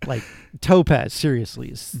 Like, Topaz, seriously,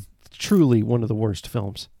 is truly one of the worst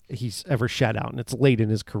films he's ever shot out, and it's late in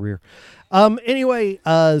his career. Anyway,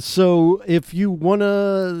 so if you want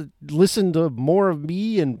to listen to more of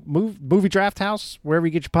me and Movie Draft House, wherever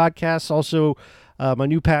you get your podcasts, also my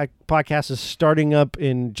new podcast is starting up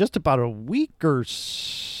in just about a week or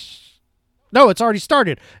no, it's already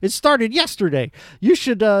started. It started yesterday. You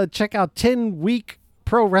should check out 10-week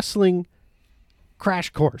pro wrestling crash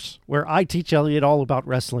course where I teach Elliot all about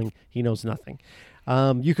wrestling. He knows nothing.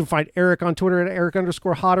 You can find Eric on Twitter at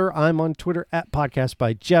Eric_Hodder. I'm on Twitter at Podcast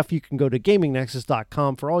by Jeff. You can go to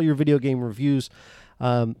GamingNexus.com for all your video game reviews.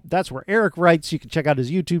 That's where Eric writes. You can check out his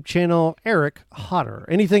YouTube channel, Eric Hodder.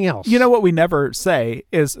 Anything else? You know what we never say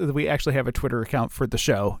is that we actually have a Twitter account for the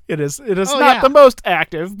show. It is Oh, not yeah. the most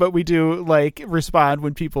active, but we do like respond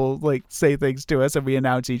when people like say things to us, and we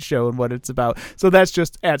announce each show and what it's about. So that's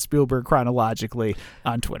just at Spielberg Chronologically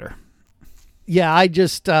on Twitter. Yeah,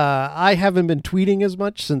 I haven't been tweeting as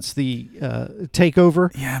much since the takeover.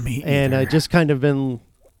 Yeah, me And either. I just kind of been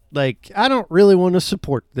like, I don't really want to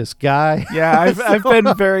support this guy. Yeah, I've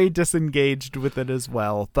been very disengaged with it as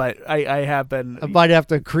well, but I have been. I might have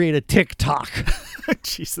to create a TikTok.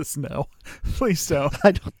 Jesus, no, please don't.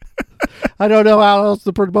 I don't know how else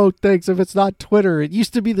to promote things if it's not Twitter. It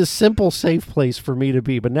used to be the simple, safe place for me to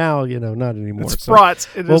be, but now, not anymore. It's So, fraught.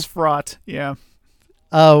 It is fraught. Yeah.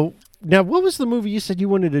 now, what was the movie you said you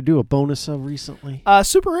wanted to do a bonus of recently?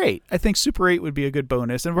 Super 8. I think Super 8 would be a good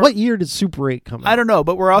bonus. And What year did Super 8 come out? I don't know,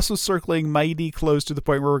 but we're also circling mighty close to the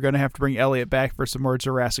point where we're going to have to bring Elliot back for some more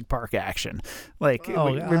Jurassic Park action. Like,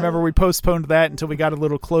 remember we postponed that until we got a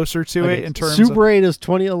little closer to it in terms Super of 8 is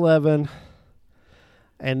 2011.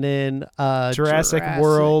 And then Jurassic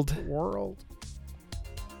World.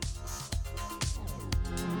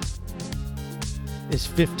 Is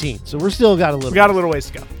 15. So we're still got a little. We got a little ways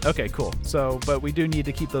to go. Okay, cool. So, but we do need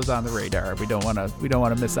to keep those on the radar. We don't want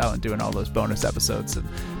to miss out on doing all those bonus episodes, and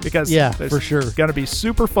because for sure, it's gonna be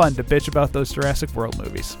super fun to bitch about those Jurassic World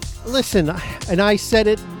movies. Listen, and I said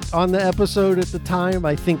it on the episode at the time.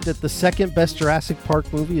 I think that the second best Jurassic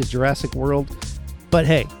Park movie is Jurassic World. But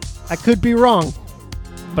hey, I could be wrong.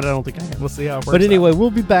 But I don't think I am. We'll see how it works. But anyway, we'll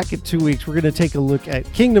be back in 2 weeks. We're going to take a look at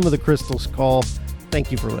Kingdom of the Crystal Skull. Thank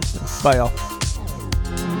you for listening. Bye, y'all.